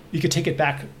 maybe you could take it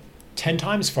back 10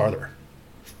 times farther,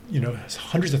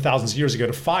 hundreds of thousands of years ago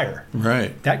to fire.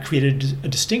 Right. That created a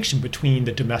distinction between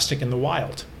the domestic and the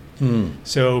wild.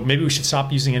 So maybe we should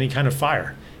stop using any kind of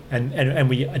fire. And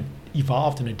we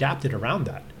evolved and adapted around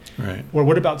that. Right. Or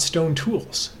what about stone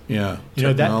tools? Yeah.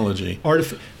 That Technology.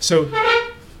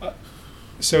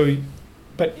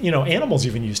 But animals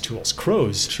even use tools.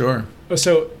 Crows. Sure.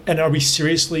 So, and are we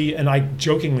seriously? And I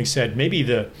jokingly said maybe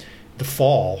the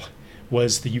fall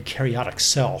was the eukaryotic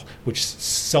cell, which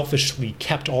selfishly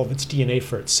kept all of its DNA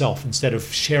for itself instead of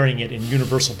sharing it in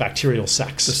universal bacterial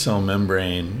sex. The cell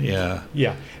membrane. Yeah.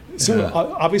 Yeah. So Yeah.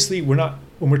 Obviously, we're not,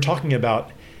 when we're talking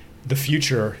about the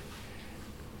future,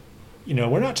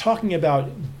 we're not talking about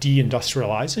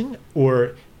deindustrializing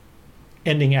or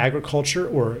ending agriculture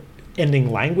or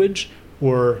ending language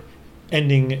or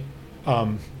ending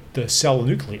the cell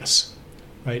nucleus,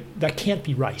 right? That can't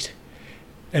be right.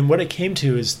 And what it came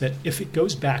to is that if it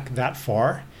goes back that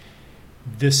far,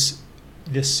 this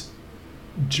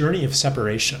journey of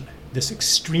separation, this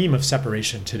extreme of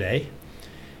separation today,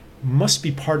 must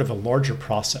be part of a larger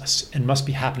process and must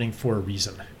be happening for a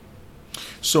reason.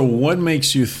 So what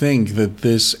makes you think that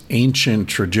this ancient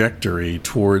trajectory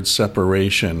towards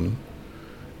separation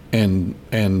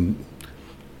and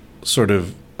sort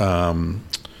of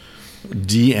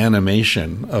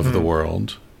de-animation of the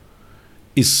world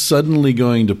is suddenly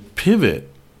going to pivot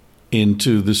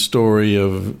into the story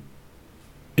of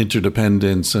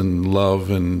interdependence and love,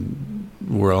 and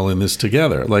we're all in this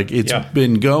together? Like, it's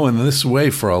been going this way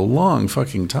for a long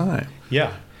fucking time.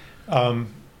 Yeah.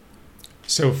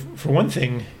 So for one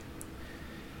thing,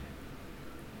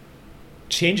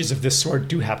 changes of this sort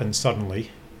do happen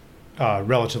suddenly,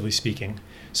 relatively speaking.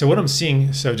 So what I'm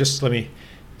seeing, the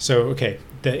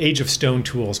age of stone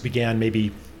tools began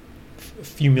maybe a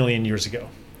few million years ago.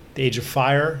 The age of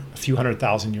fire, a few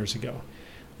 100,000 years ago.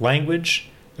 Language,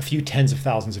 a few tens of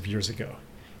thousands of years ago.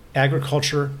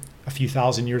 Agriculture, a few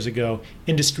thousand years ago.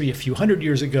 Industry, a few hundred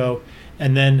years ago.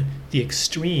 And then the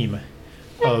extreme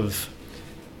of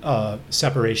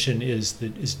separation is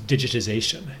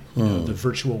digitization, the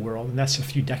virtual world, and that's a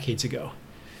few decades ago.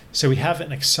 So we have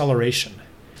an acceleration.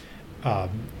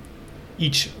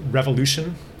 Each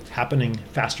revolution happening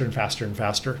faster and faster and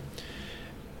faster.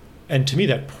 And to me,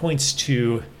 that points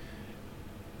to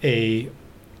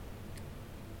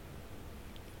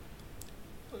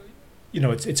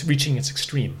it's reaching its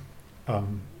extreme.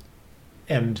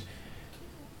 And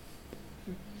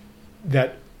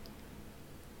that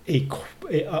a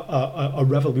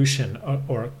revolution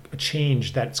or a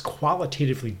change that's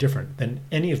qualitatively different than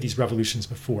any of these revolutions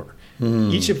before,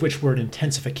 each of which were an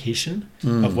intensification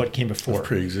of what came before. Of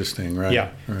pre-existing, right? Yeah.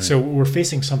 Right. So we're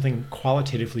facing something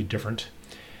qualitatively different.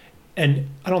 And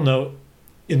I don't know,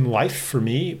 in life, for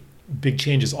me, big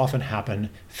changes often happen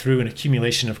through an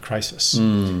accumulation of crisis.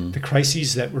 The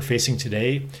crises that we're facing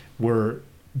today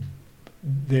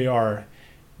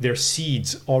their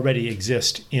seeds already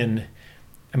exist in,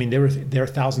 they were there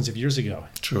thousands of years ago.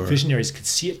 Sure. Visionaries could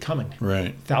see it coming.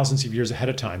 Right. Thousands of years ahead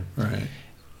of time. Right.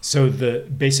 So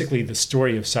basically the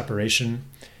story of separation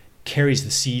carries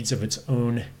the seeds of its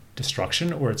own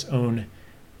destruction or its own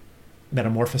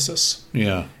metamorphosis.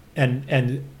 Yeah.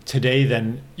 And today,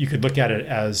 then, you could look at it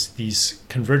as these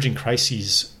converging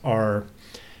crises are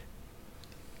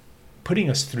putting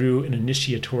us through an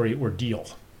initiatory ordeal.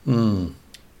 And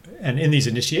in these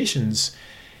initiations,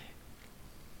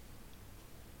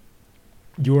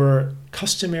 your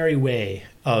customary way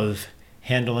of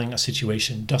handling a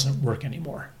situation doesn't work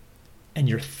anymore. And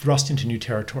you're thrust into new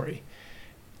territory.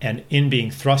 And in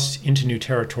being thrust into new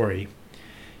territory,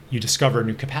 you discover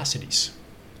new capacities.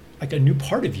 Like a new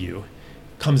part of you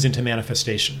comes into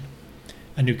manifestation,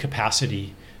 a new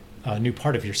capacity, a new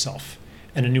part of yourself,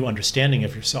 and a new understanding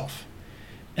of yourself.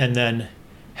 And then,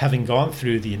 having gone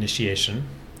through the initiation,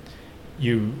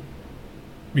 you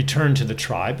return to the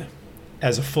tribe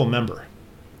as a full member.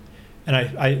 And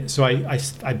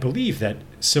I believe that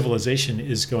civilization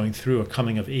is going through a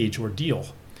coming of age ordeal.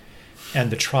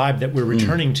 And the tribe that we're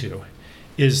returning to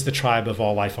is the tribe of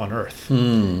all life on earth.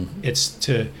 It's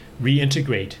to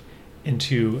reintegrate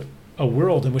into a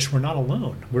world in which we're not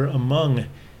alone. We're among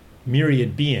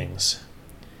myriad beings.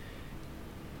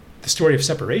 The story of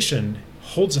separation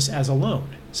holds us as alone.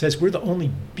 It says we're the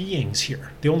only beings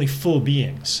here, the only full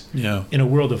beings in a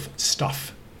world of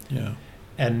stuff. Yeah.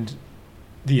 And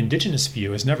the indigenous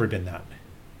view has never been that.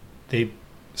 They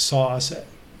saw us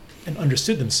and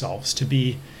understood themselves to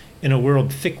be in a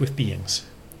world thick with beings.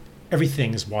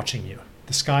 everything is watching you.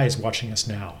 The sky is watching us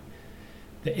now.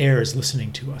 The air is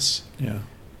listening to us. Yeah.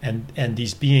 And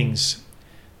these beings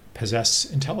possess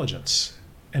intelligence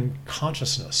and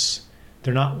consciousness.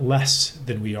 They're not less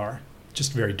than we are,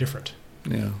 just very different.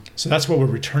 Yeah. So that's what we're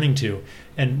returning to.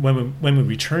 And when we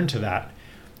return to that,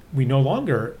 we no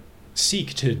longer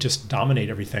seek to just dominate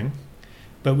everything,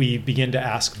 but we begin to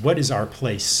ask, what is our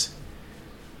place?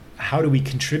 How do we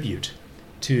contribute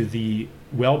to the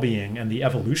well-being and the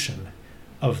evolution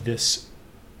of this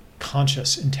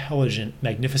conscious, intelligent,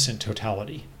 magnificent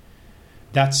totality?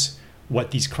 That's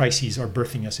what these crises are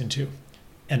birthing us into.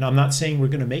 And I'm not saying we're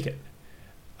going to make it.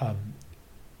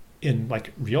 In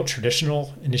like real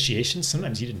traditional initiations,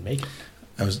 sometimes you didn't make it.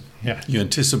 You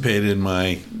anticipated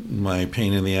my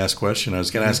pain in the ass question. I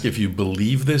was going to ask if you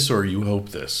believe this or you hope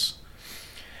this.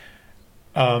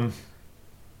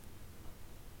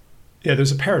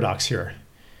 There's a paradox here.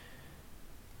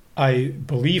 I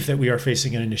believe that we are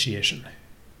facing an initiation.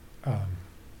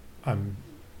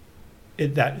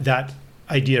 That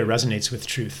idea resonates with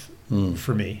truth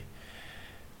for me.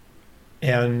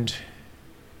 And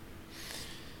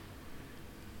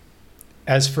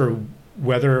as for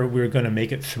whether we're going to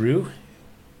make it through,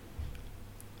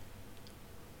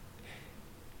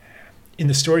 in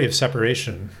the story of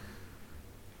separation,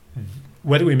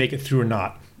 whether we make it through or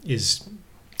not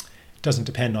doesn't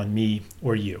depend on me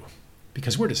or you,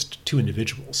 because we're just two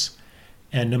individuals.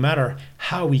 And no matter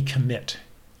how we commit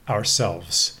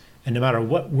ourselves, and no matter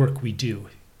what work we do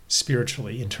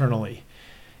spiritually, internally,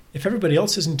 if everybody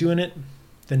else isn't doing it,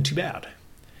 then too bad,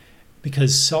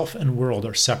 because self and world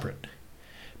are separate.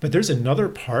 But there's another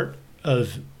part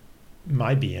of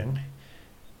my being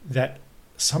that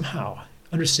somehow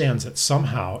understands that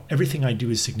somehow everything I do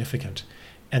is significant,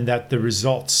 and that the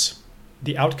results,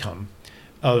 the outcome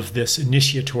of this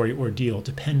initiatory ordeal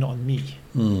depend on me.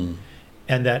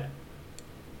 And that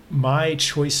my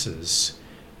choices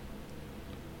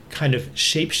kind of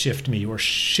shapeshift me or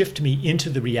shift me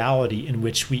into the reality in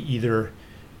which we either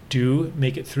do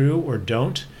make it through or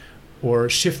don't, or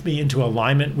shift me into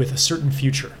alignment with a certain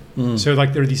future. So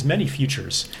like there are these many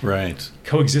futures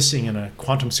coexisting in a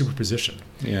quantum superposition.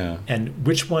 Yeah. And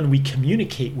which one we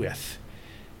communicate with,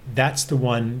 that's the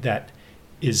one that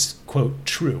is, quote,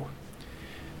 true.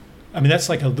 I mean, that's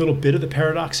like a little bit of the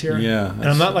paradox here. Yeah. And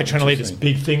I'm not like trying to lay this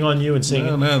big thing on you and saying...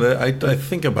 I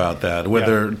think about that,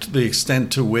 whether to the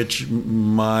extent to which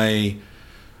my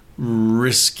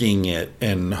risking it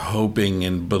and hoping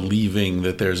and believing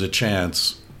that there's a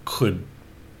chance could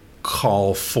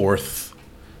call forth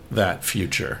that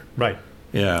future. Right.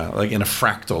 Yeah, like in a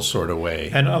fractal sort of way.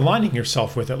 And aligning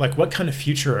yourself with it. Like, what kind of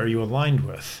future are you aligned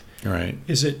with? Right.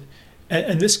 Is it...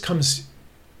 And this comes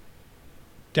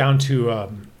down to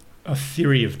a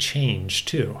theory of change,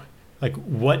 too. Like,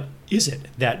 what is it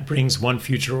that brings one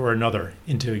future or another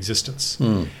into existence?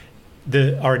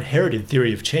 Our inherited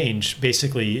theory of change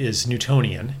basically is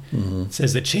Newtonian. It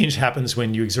says that change happens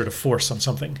when you exert a force on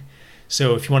something.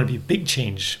 So if you want to be a big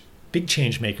change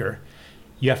maker,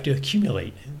 you have to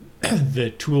accumulate the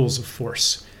tools of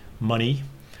force, money,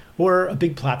 or a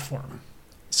big platform.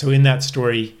 So in that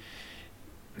story,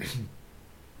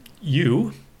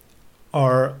 you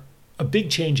are a big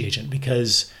change agent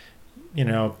because,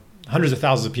 hundreds of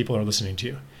thousands of people are listening to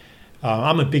you.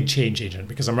 I'm a big change agent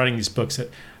because I'm writing these books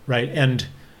and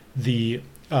the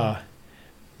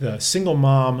single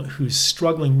mom who's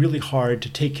struggling really hard to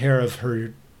take care of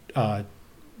her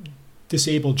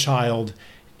disabled child,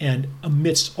 and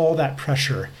amidst all that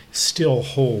pressure still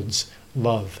holds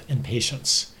love and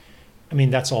patience. I mean,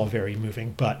 that's all very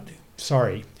moving, but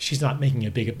sorry, she's not making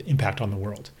a big impact on the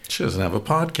world. She doesn't have a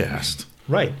podcast.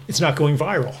 Right. It's not going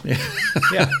viral.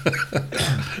 Yeah.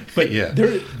 But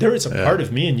there is a part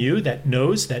of me and you that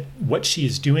knows that what she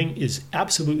is doing is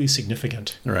absolutely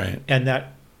significant. Right. And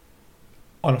that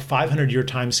on a 500-year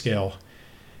time scale,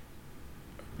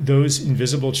 those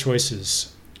invisible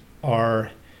choices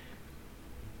are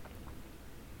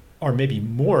maybe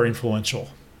more influential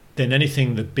than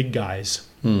anything the big guys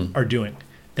are doing.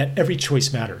 That every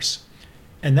choice matters.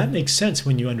 And that makes sense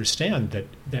when you understand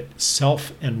that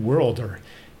self and world are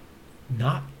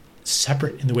not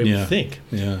separate in the way we think.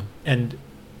 Yeah.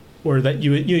 Or that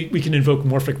we can invoke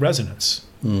morphic resonance.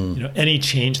 Any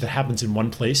change that happens in one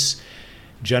place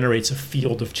generates a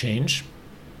field of change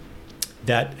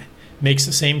that makes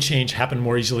the same change happen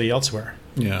more easily elsewhere.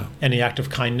 Yeah. Any act of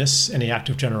kindness, any act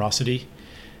of generosity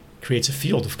creates a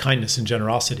field of kindness and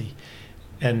generosity.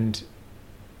 And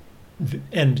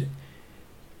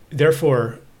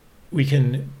therefore, we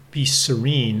can be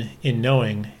serene in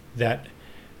knowing that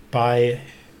by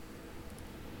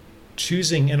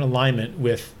choosing in alignment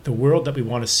with the world that we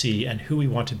want to see and who we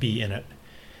want to be in it,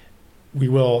 we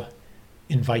will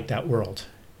invite that world.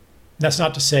 That's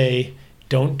not to say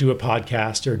don't do a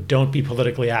podcast or don't be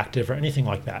politically active or anything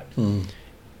like that.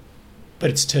 But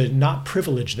it's to not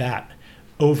privilege that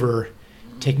over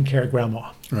taking care of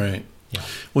grandma. Right. Yeah.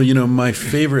 Well, my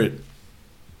favorite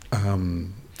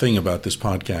thing about this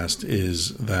podcast is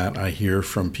that I hear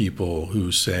from people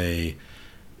who say,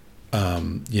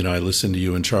 I listened to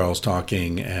you and Charles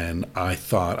talking, and I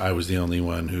thought I was the only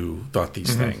one who thought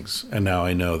these things. And now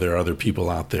I know there are other people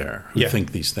out there who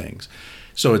think these things.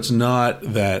 So it's not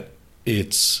that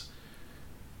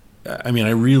I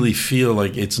really feel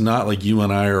like it's not like you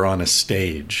and I are on a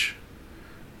stage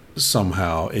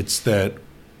somehow. It's that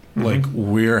like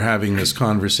we're having this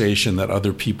conversation that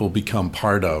other people become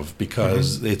part of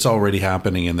because it's already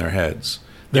happening in their heads.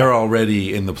 They're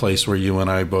already in the place where you and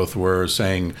I both were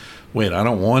saying, wait, I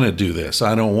don't want to do this.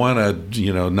 I don't want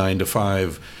to, 9 to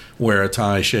 5, wear a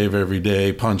tie, shave every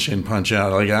day, punch in, punch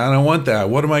out. Like, I don't want that.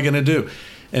 What am I going to do?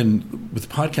 And with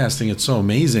podcasting, it's so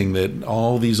amazing that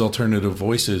all these alternative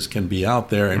voices can be out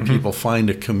there and people find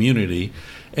a community.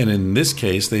 And in this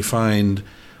case, they find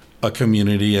a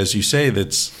community, as you say,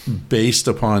 that's based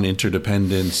upon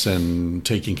interdependence and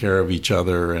taking care of each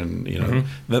other and,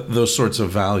 those sorts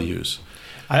of values.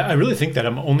 I really think that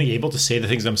I'm only able to say the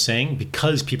things I'm saying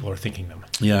because people are thinking them.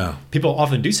 Yeah. People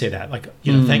often do say that, like,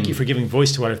 thank you for giving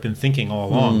voice to what I've been thinking all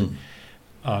along.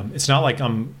 It's not like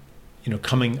I'm,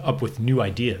 coming up with new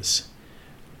ideas.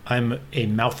 I'm a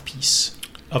mouthpiece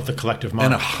of the collective mind.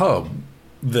 And a hub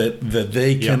that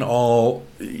they can all,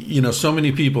 so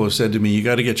many people have said to me, you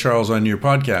got to get Charles on your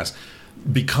podcast.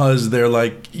 Because they're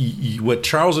like, what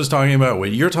Charles is talking about,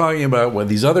 what you're talking about, what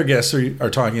these other guests are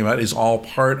talking about is all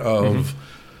part of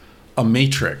a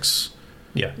matrix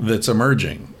that's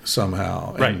emerging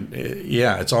somehow. Right. And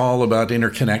it's all about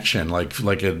interconnection,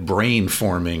 like a brain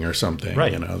forming or something.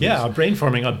 Right. A brain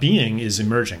forming, a being is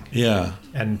emerging. Yeah.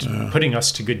 And putting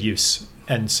us to good use.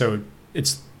 And so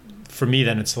it's, for me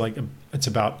then, it's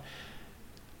about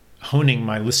honing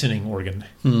my listening organ.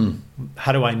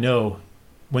 How do I know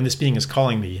when this being is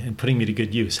calling me and putting me to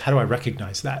good use? How do I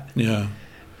recognize that? Yeah.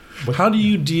 How do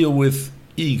you deal with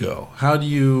ego? How do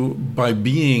you, by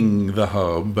being the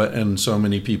hub, and so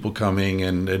many people coming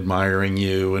and admiring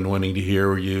you and wanting to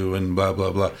hear you and blah,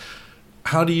 blah, blah,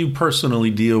 how do you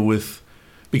personally deal with,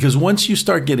 because once you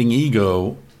start getting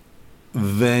ego,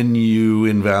 then you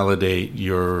invalidate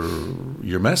your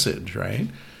message, right?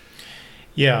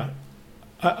 Yeah.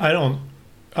 I don't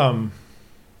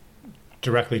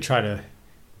directly try to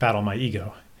battle my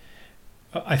ego.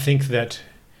 I think that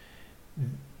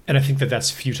that's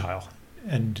futile.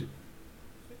 And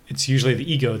it's usually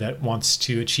the ego that wants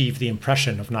to achieve the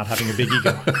impression of not having a big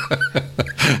ego.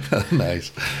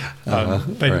 Nice.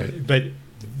 But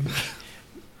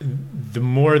the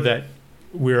more that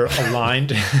we're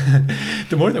aligned,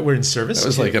 the more that we're in service. That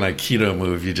was like an Aikido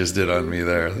move you just did on me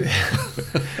there.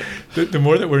 The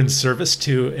more that we're in service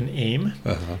to an aim,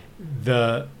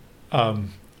 the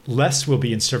less will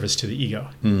be in service to the ego.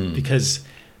 Because,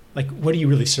 what are you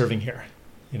really serving here?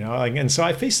 And so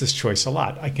I face this choice a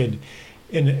lot. I could,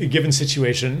 in a given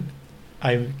situation,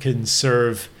 I can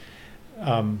serve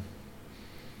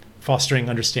fostering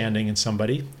understanding in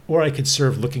somebody, or I could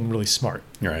serve looking really smart.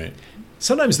 Right.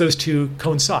 Sometimes those two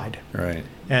coincide. Right.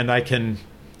 And I can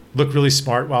look really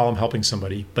smart while I'm helping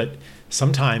somebody, but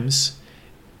sometimes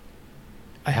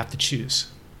I have to choose.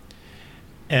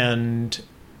 And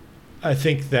I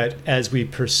think that as we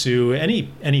pursue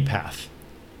any path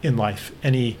in life,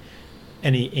 any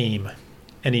aim,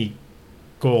 any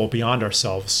goal beyond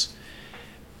ourselves,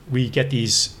 we get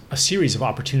a series of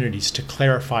opportunities to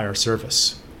clarify our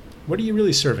service. What are you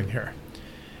really serving here?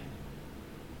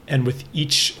 And with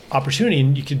each opportunity,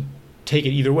 you could take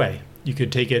it either way. You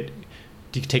could take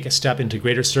a step into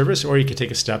greater service, or you could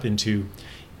take a step into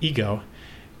ego.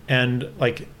 And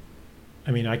I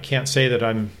can't say that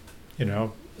I'm,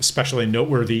 especially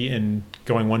noteworthy in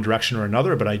going one direction or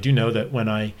another, but I do know that when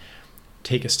I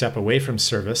take a step away from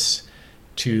service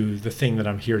to the thing that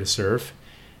I'm here to serve,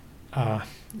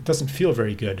 it doesn't feel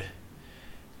very good.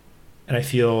 And I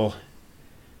feel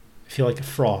like a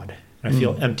fraud. And I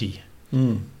feel empty.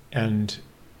 And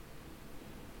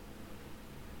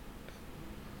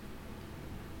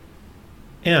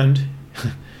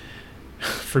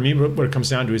for me, what it comes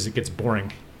down to is it gets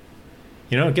boring.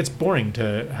 It gets boring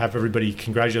to have everybody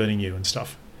congratulating you and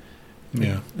stuff.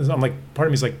 Yeah. I'm like, part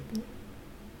of me is like,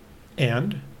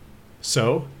 and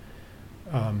so,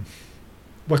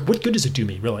 what good does it do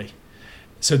me, really?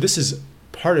 So this is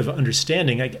part of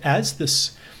understanding, as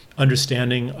this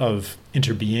understanding of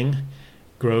interbeing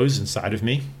grows inside of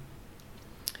me.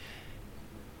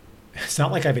 It's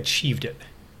not like I've achieved it,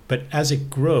 but as it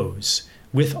grows,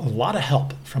 with a lot of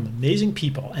help from amazing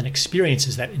people and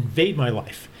experiences that invade my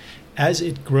life, as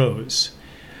it grows,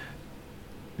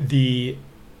 the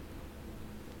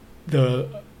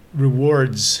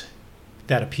rewards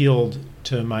that appealed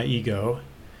to my ego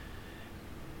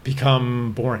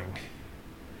become boring.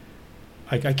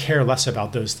 I care less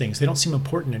about those things. They don't seem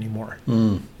important anymore.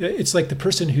 It's like the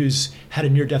person who's had a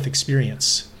near-death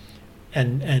experience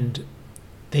and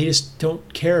they just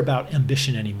don't care about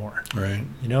ambition anymore. Right.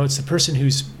 You know, it's the person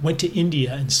who's went to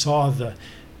India and saw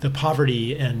the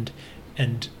poverty and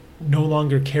no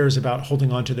longer cares about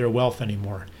holding on to their wealth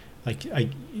anymore. Like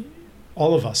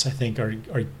all of us, I think, are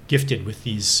gifted with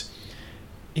these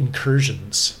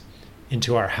incursions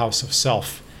into our house of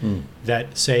self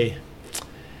that say,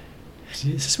 is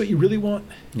this what you really want?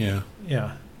 Yeah.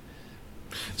 Yeah.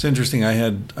 It's interesting. I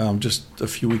had just a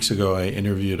few weeks ago, I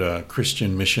interviewed a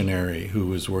Christian missionary who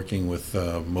was working with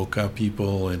Mocha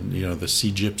people and, you know, the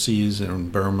Sea Gypsies in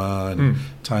Burma and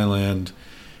Thailand.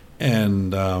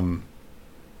 And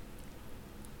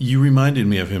you reminded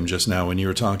me of him just now when you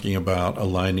were talking about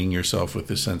aligning yourself with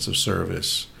this sense of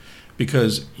service,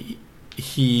 because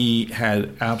he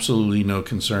had absolutely no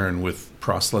concern with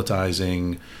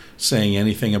proselytizing, saying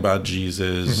anything about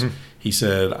Jesus. He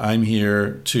said, I'm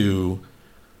here to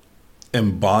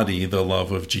embody the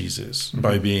love of Jesus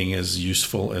by being as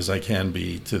useful as I can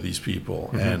be to these people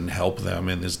and help them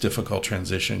in this difficult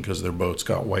transition because their boats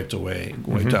got wiped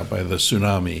out by the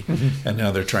tsunami, and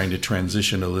now they're trying to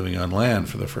transition to living on land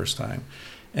for the first time,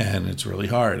 and it's really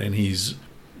hard. And he's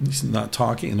not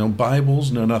talking, no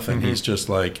Bibles, no nothing. He's just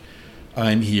like,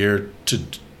 I'm here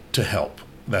to help.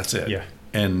 That's it. Yeah.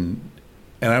 And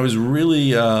I was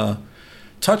really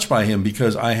touched by him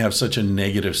because I have such a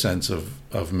negative sense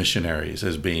of missionaries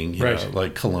as being, you know,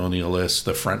 like colonialists,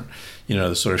 the front, you know,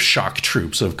 the sort of shock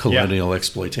troops of colonial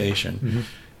exploitation.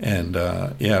 And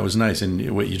yeah, it was nice.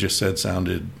 And what you just said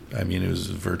sounded, I mean, it was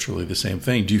virtually the same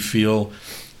thing. Do you feel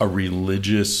a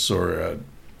religious or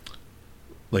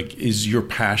like, is your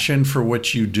passion for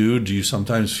what you do you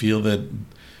sometimes feel that,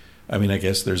 I mean, I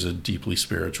guess there's a deeply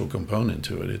spiritual component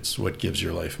to it. It's what gives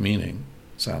your life meaning,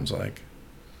 sounds like.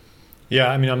 Yeah,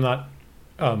 I mean, I'm not,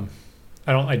 I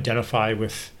don't identify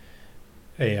with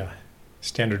a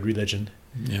standard religion.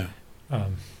 Yeah.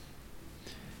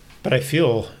 But I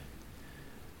feel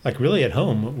like really at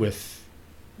home with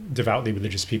devoutly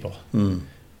religious people.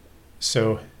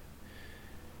 So,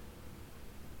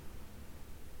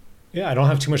 yeah, I don't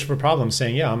have too much of a problem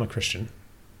saying, yeah, I'm a Christian.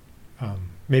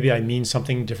 Maybe I mean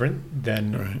something different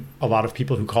than a lot of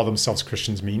people who call themselves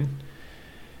Christians mean.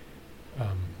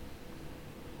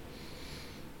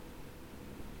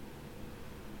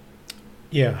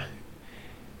 Yeah.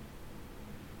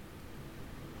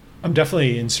 I'm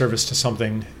definitely in service to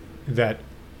something that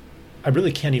I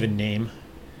really can't even name.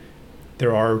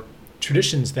 There are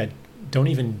traditions that don't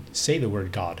even say the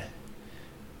word God,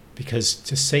 because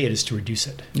to say it is to reduce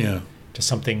it to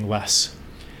something less.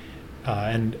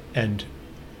 And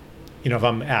you know, if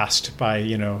I'm asked by,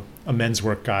 you know, a men's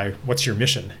work guy, what's your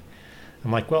mission?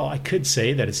 I'm like, well, I could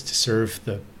say that it's to serve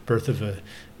the birth of a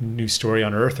new story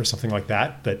on earth or something like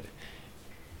that, but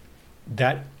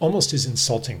that almost is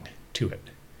insulting to it.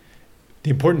 The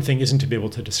important thing isn't to be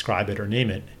able to describe it or name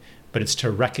it, but it's to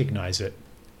recognize it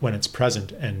when it's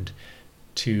present and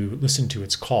to listen to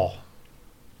its call.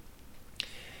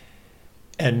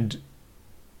 And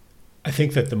I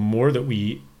think that the more that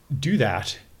we do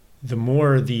that, the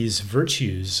more these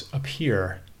virtues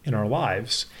appear in our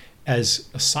lives as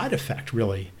a side effect,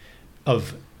 really,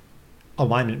 of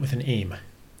alignment with an aim.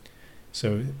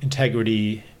 So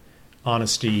integrity,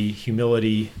 honesty,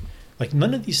 humility, like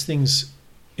none of these things,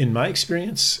 in my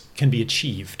experience, can be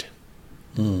achieved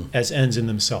as ends in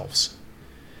themselves.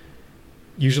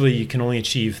 Usually you can only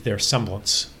achieve their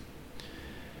semblance.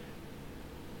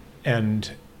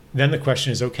 And then the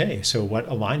question is, okay, so what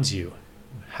aligns you?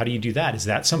 How do you do that? Is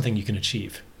that something you can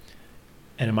achieve?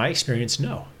 And in my experience,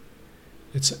 no.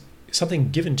 It's something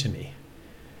given to me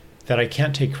that I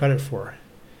can't take credit for.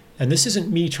 And this isn't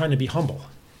me trying to be humble.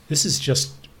 This is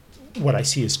just what I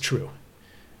see as true,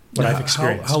 what I've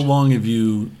experienced. How long have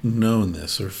you known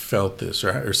this or felt this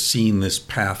or seen this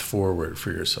path forward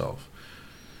for yourself?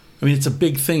 I mean, it's a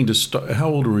big thing to start. How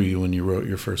old were you when you wrote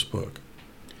your first book?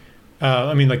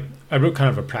 I mean, like, I wrote kind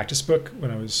of a practice book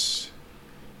when I was,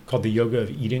 called The Yoga of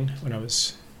Eating, when I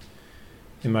was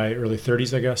in my early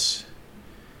 30s, I guess.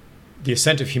 The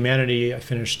Ascent of Humanity, I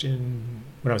finished when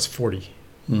I was 40.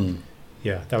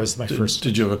 Yeah, that was my first.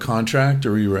 Did you have a contract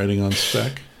or were you writing on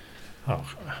spec? Oh,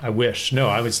 I wish. No,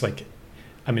 I was like,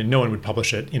 I mean, no one would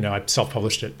publish it. I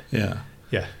self-published it. Yeah.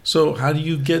 Yeah. So how do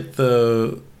you get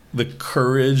the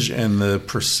courage and the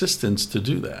persistence to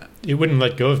do that? It wouldn't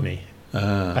let go of me.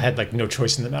 I had like no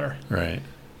choice in the matter. Right.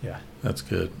 Yeah. That's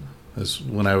good. That's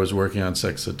when I was working on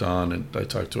Sex at Dawn, and I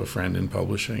talked to a friend in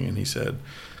publishing, and he said,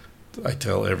 I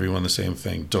tell everyone the same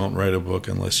thing. Don't write a book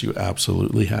unless you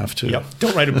absolutely have to. Yep.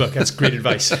 Don't write a book. That's great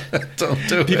advice. Don't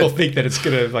do People it. think that it's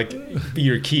going to like be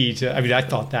your key to, I mean, I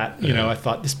thought that, I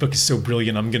thought this book is so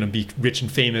brilliant. I'm going to be rich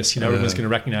and famous. Everyone's going to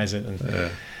recognize it.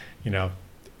 And,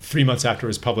 3 months after it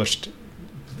was published,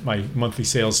 my monthly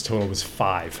sales total was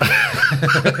 5.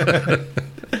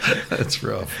 That's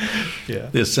rough. Yeah.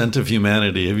 The Ascent of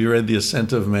Humanity. Have you read The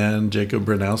Ascent of Man, Jacob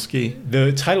Bronowski?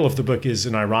 The title of the book is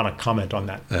an ironic comment on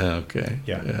that. Okay.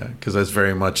 Yeah. Because that's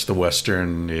very much the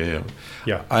Western. Yeah.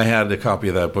 I had a copy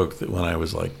of that book when I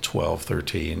was like 12,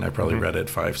 13. I probably read it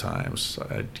 5 times.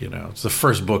 It's the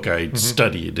first book I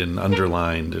studied and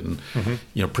underlined and,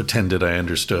 pretended I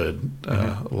understood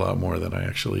a lot more than I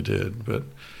actually did. But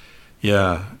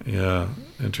yeah,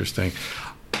 interesting.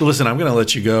 Listen, I'm going to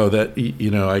let you go. That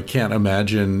I can't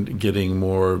imagine getting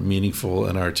more meaningful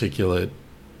and articulate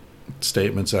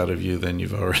statements out of you than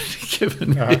you've already given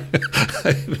me.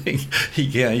 I think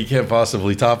you can't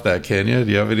possibly top that, can you?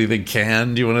 Do you have anything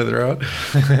canned you want to throw out?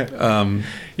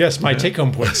 Yes, my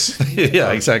take-home points.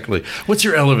 Yeah, exactly. What's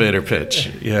your elevator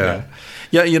pitch? Yeah.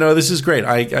 This is great.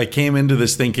 I came into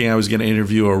this thinking I was going to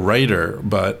interview a writer,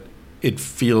 but it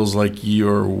feels like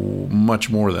you're much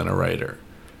more than a writer.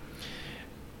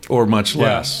 Or much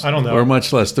less. I don't know. Or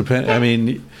much less. I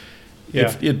mean,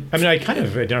 yeah. I kind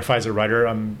of identify as a writer.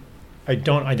 I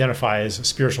don't identify as a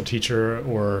spiritual teacher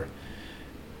or,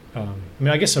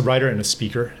 I guess a writer and a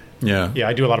speaker. Yeah. Yeah,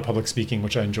 I do a lot of public speaking,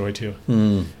 which I enjoy too.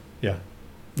 Yeah.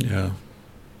 Yeah.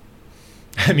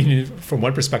 I mean, from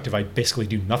one perspective, I basically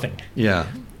do nothing. Yeah.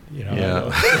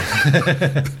 Yeah.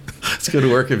 It's good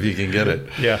work if you can get it.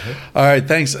 Yeah. All right.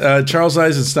 Thanks. Charles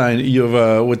Eisenstein, you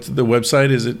have what the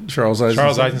website is? It Charles Eisenstein?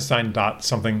 Charles Eisenstein dot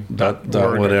something dot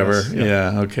whatever.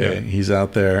 Yeah. Okay. Yeah. He's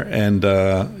out there. And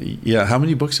how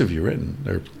many books have you written?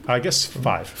 Or I guess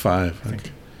 5. 5. I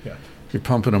think. Yeah. You're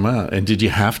pumping them out. And did you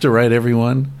have to write every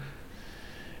one?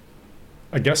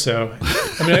 I guess so.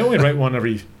 I only write one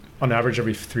on average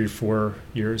every 3 or 4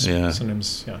 years. Yeah.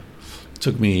 Sometimes. Yeah. It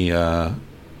took me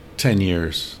 10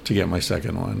 years to get my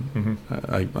second one.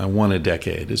 I won a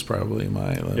decade is probably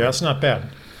my limit. Yeah, that's not bad.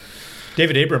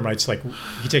 David Abram writes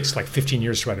he takes 15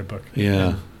 years to write a book.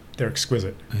 Yeah. They're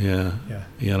exquisite. Yeah. I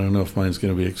don't know if mine's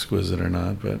going to be exquisite or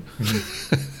not, but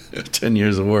 10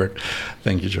 years of work.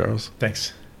 Thank you, Charles.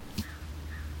 Thanks.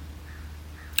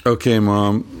 Okay,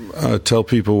 Mom, tell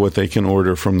people what they can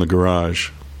order from the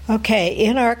garage. Okay,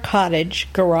 in our cottage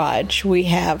garage, we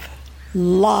have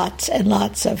lots and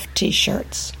lots of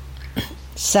T-shirts.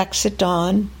 Sex at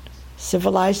Dawn,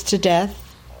 Civilized to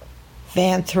Death,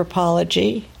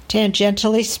 Vanthropology,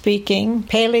 Tangentially Speaking,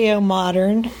 Paleo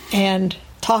Modern, and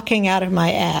Talking Out of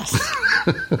My Ass.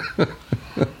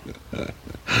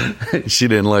 She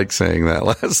didn't like saying that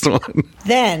last one.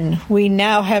 Then we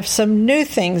now have some new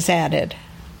things added.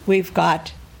 We've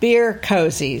got beer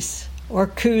cozies, or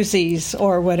koozies,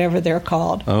 or whatever they're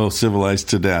called. Oh, Civilized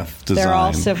to Death design. They're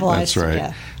all civilized That's right. to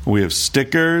death. We have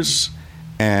stickers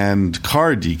and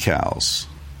car decals,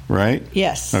 right?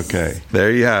 Yes. Okay,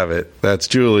 there you have it. That's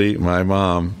Julie, my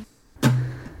mom.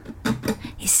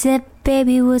 He said,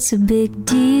 baby, what's a big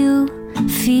deal?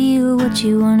 Feel what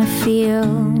you wanna feel.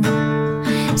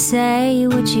 Say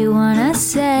what you wanna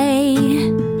say.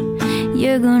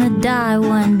 You're gonna die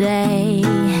one day.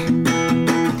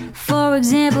 For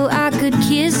example, I could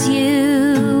kiss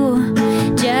you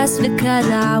just because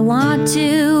I want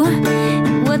to.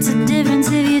 And what's the difference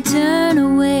if you turn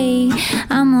away?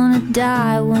 I'm gonna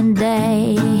die one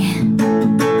day.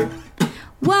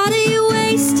 Why do you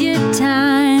waste your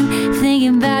time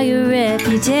thinking about your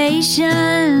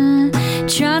reputation?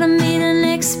 Trying to meet an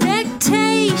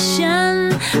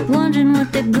expectation, wondering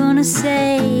what they're gonna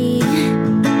say.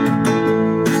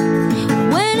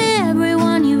 When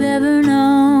everyone you've ever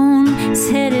known is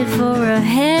headed for a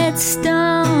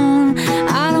headstone.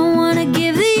 I don't wanna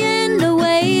give the end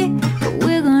away, but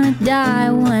we're gonna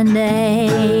die one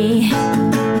day.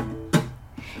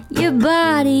 Your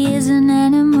body is an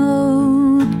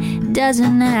animal,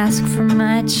 doesn't ask for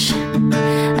much.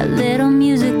 A little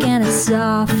music and a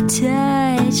soft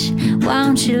touch. Why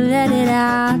don't you let it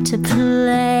out to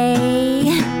play?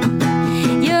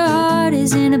 Your heart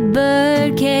is in a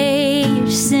bird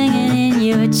cage, singing in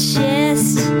your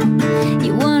chest.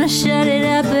 You wanna shut it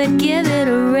up but give it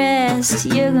a rest.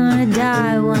 You're gonna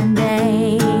die one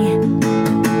day.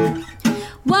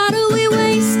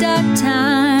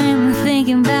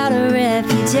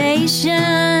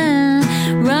 hesitation,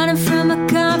 running from a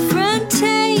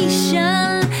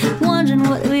confrontation, wondering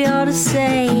what we ought to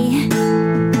say.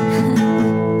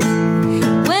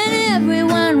 When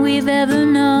everyone we've ever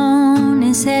known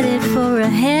is headed for a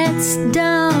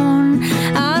headstone,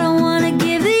 I don't want to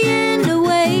give the end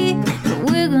away,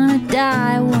 but we're gonna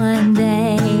die one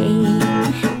day.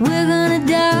 We're gonna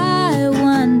die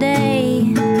one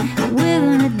day. We're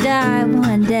gonna die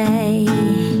one day.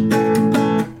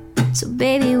 So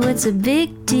baby, what's a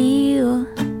big deal?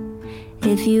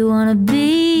 If you wanna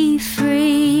be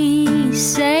free,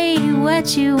 say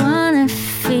what you wanna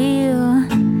feel.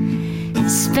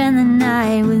 Spend the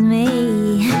night with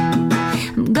me.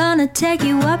 I'm gonna take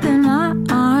you up in my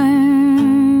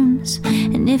arms,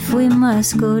 and if we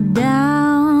must go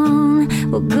down,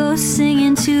 we'll go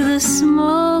singing to the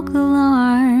smoke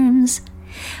alarms.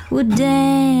 We'll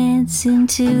dance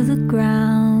into the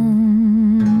ground.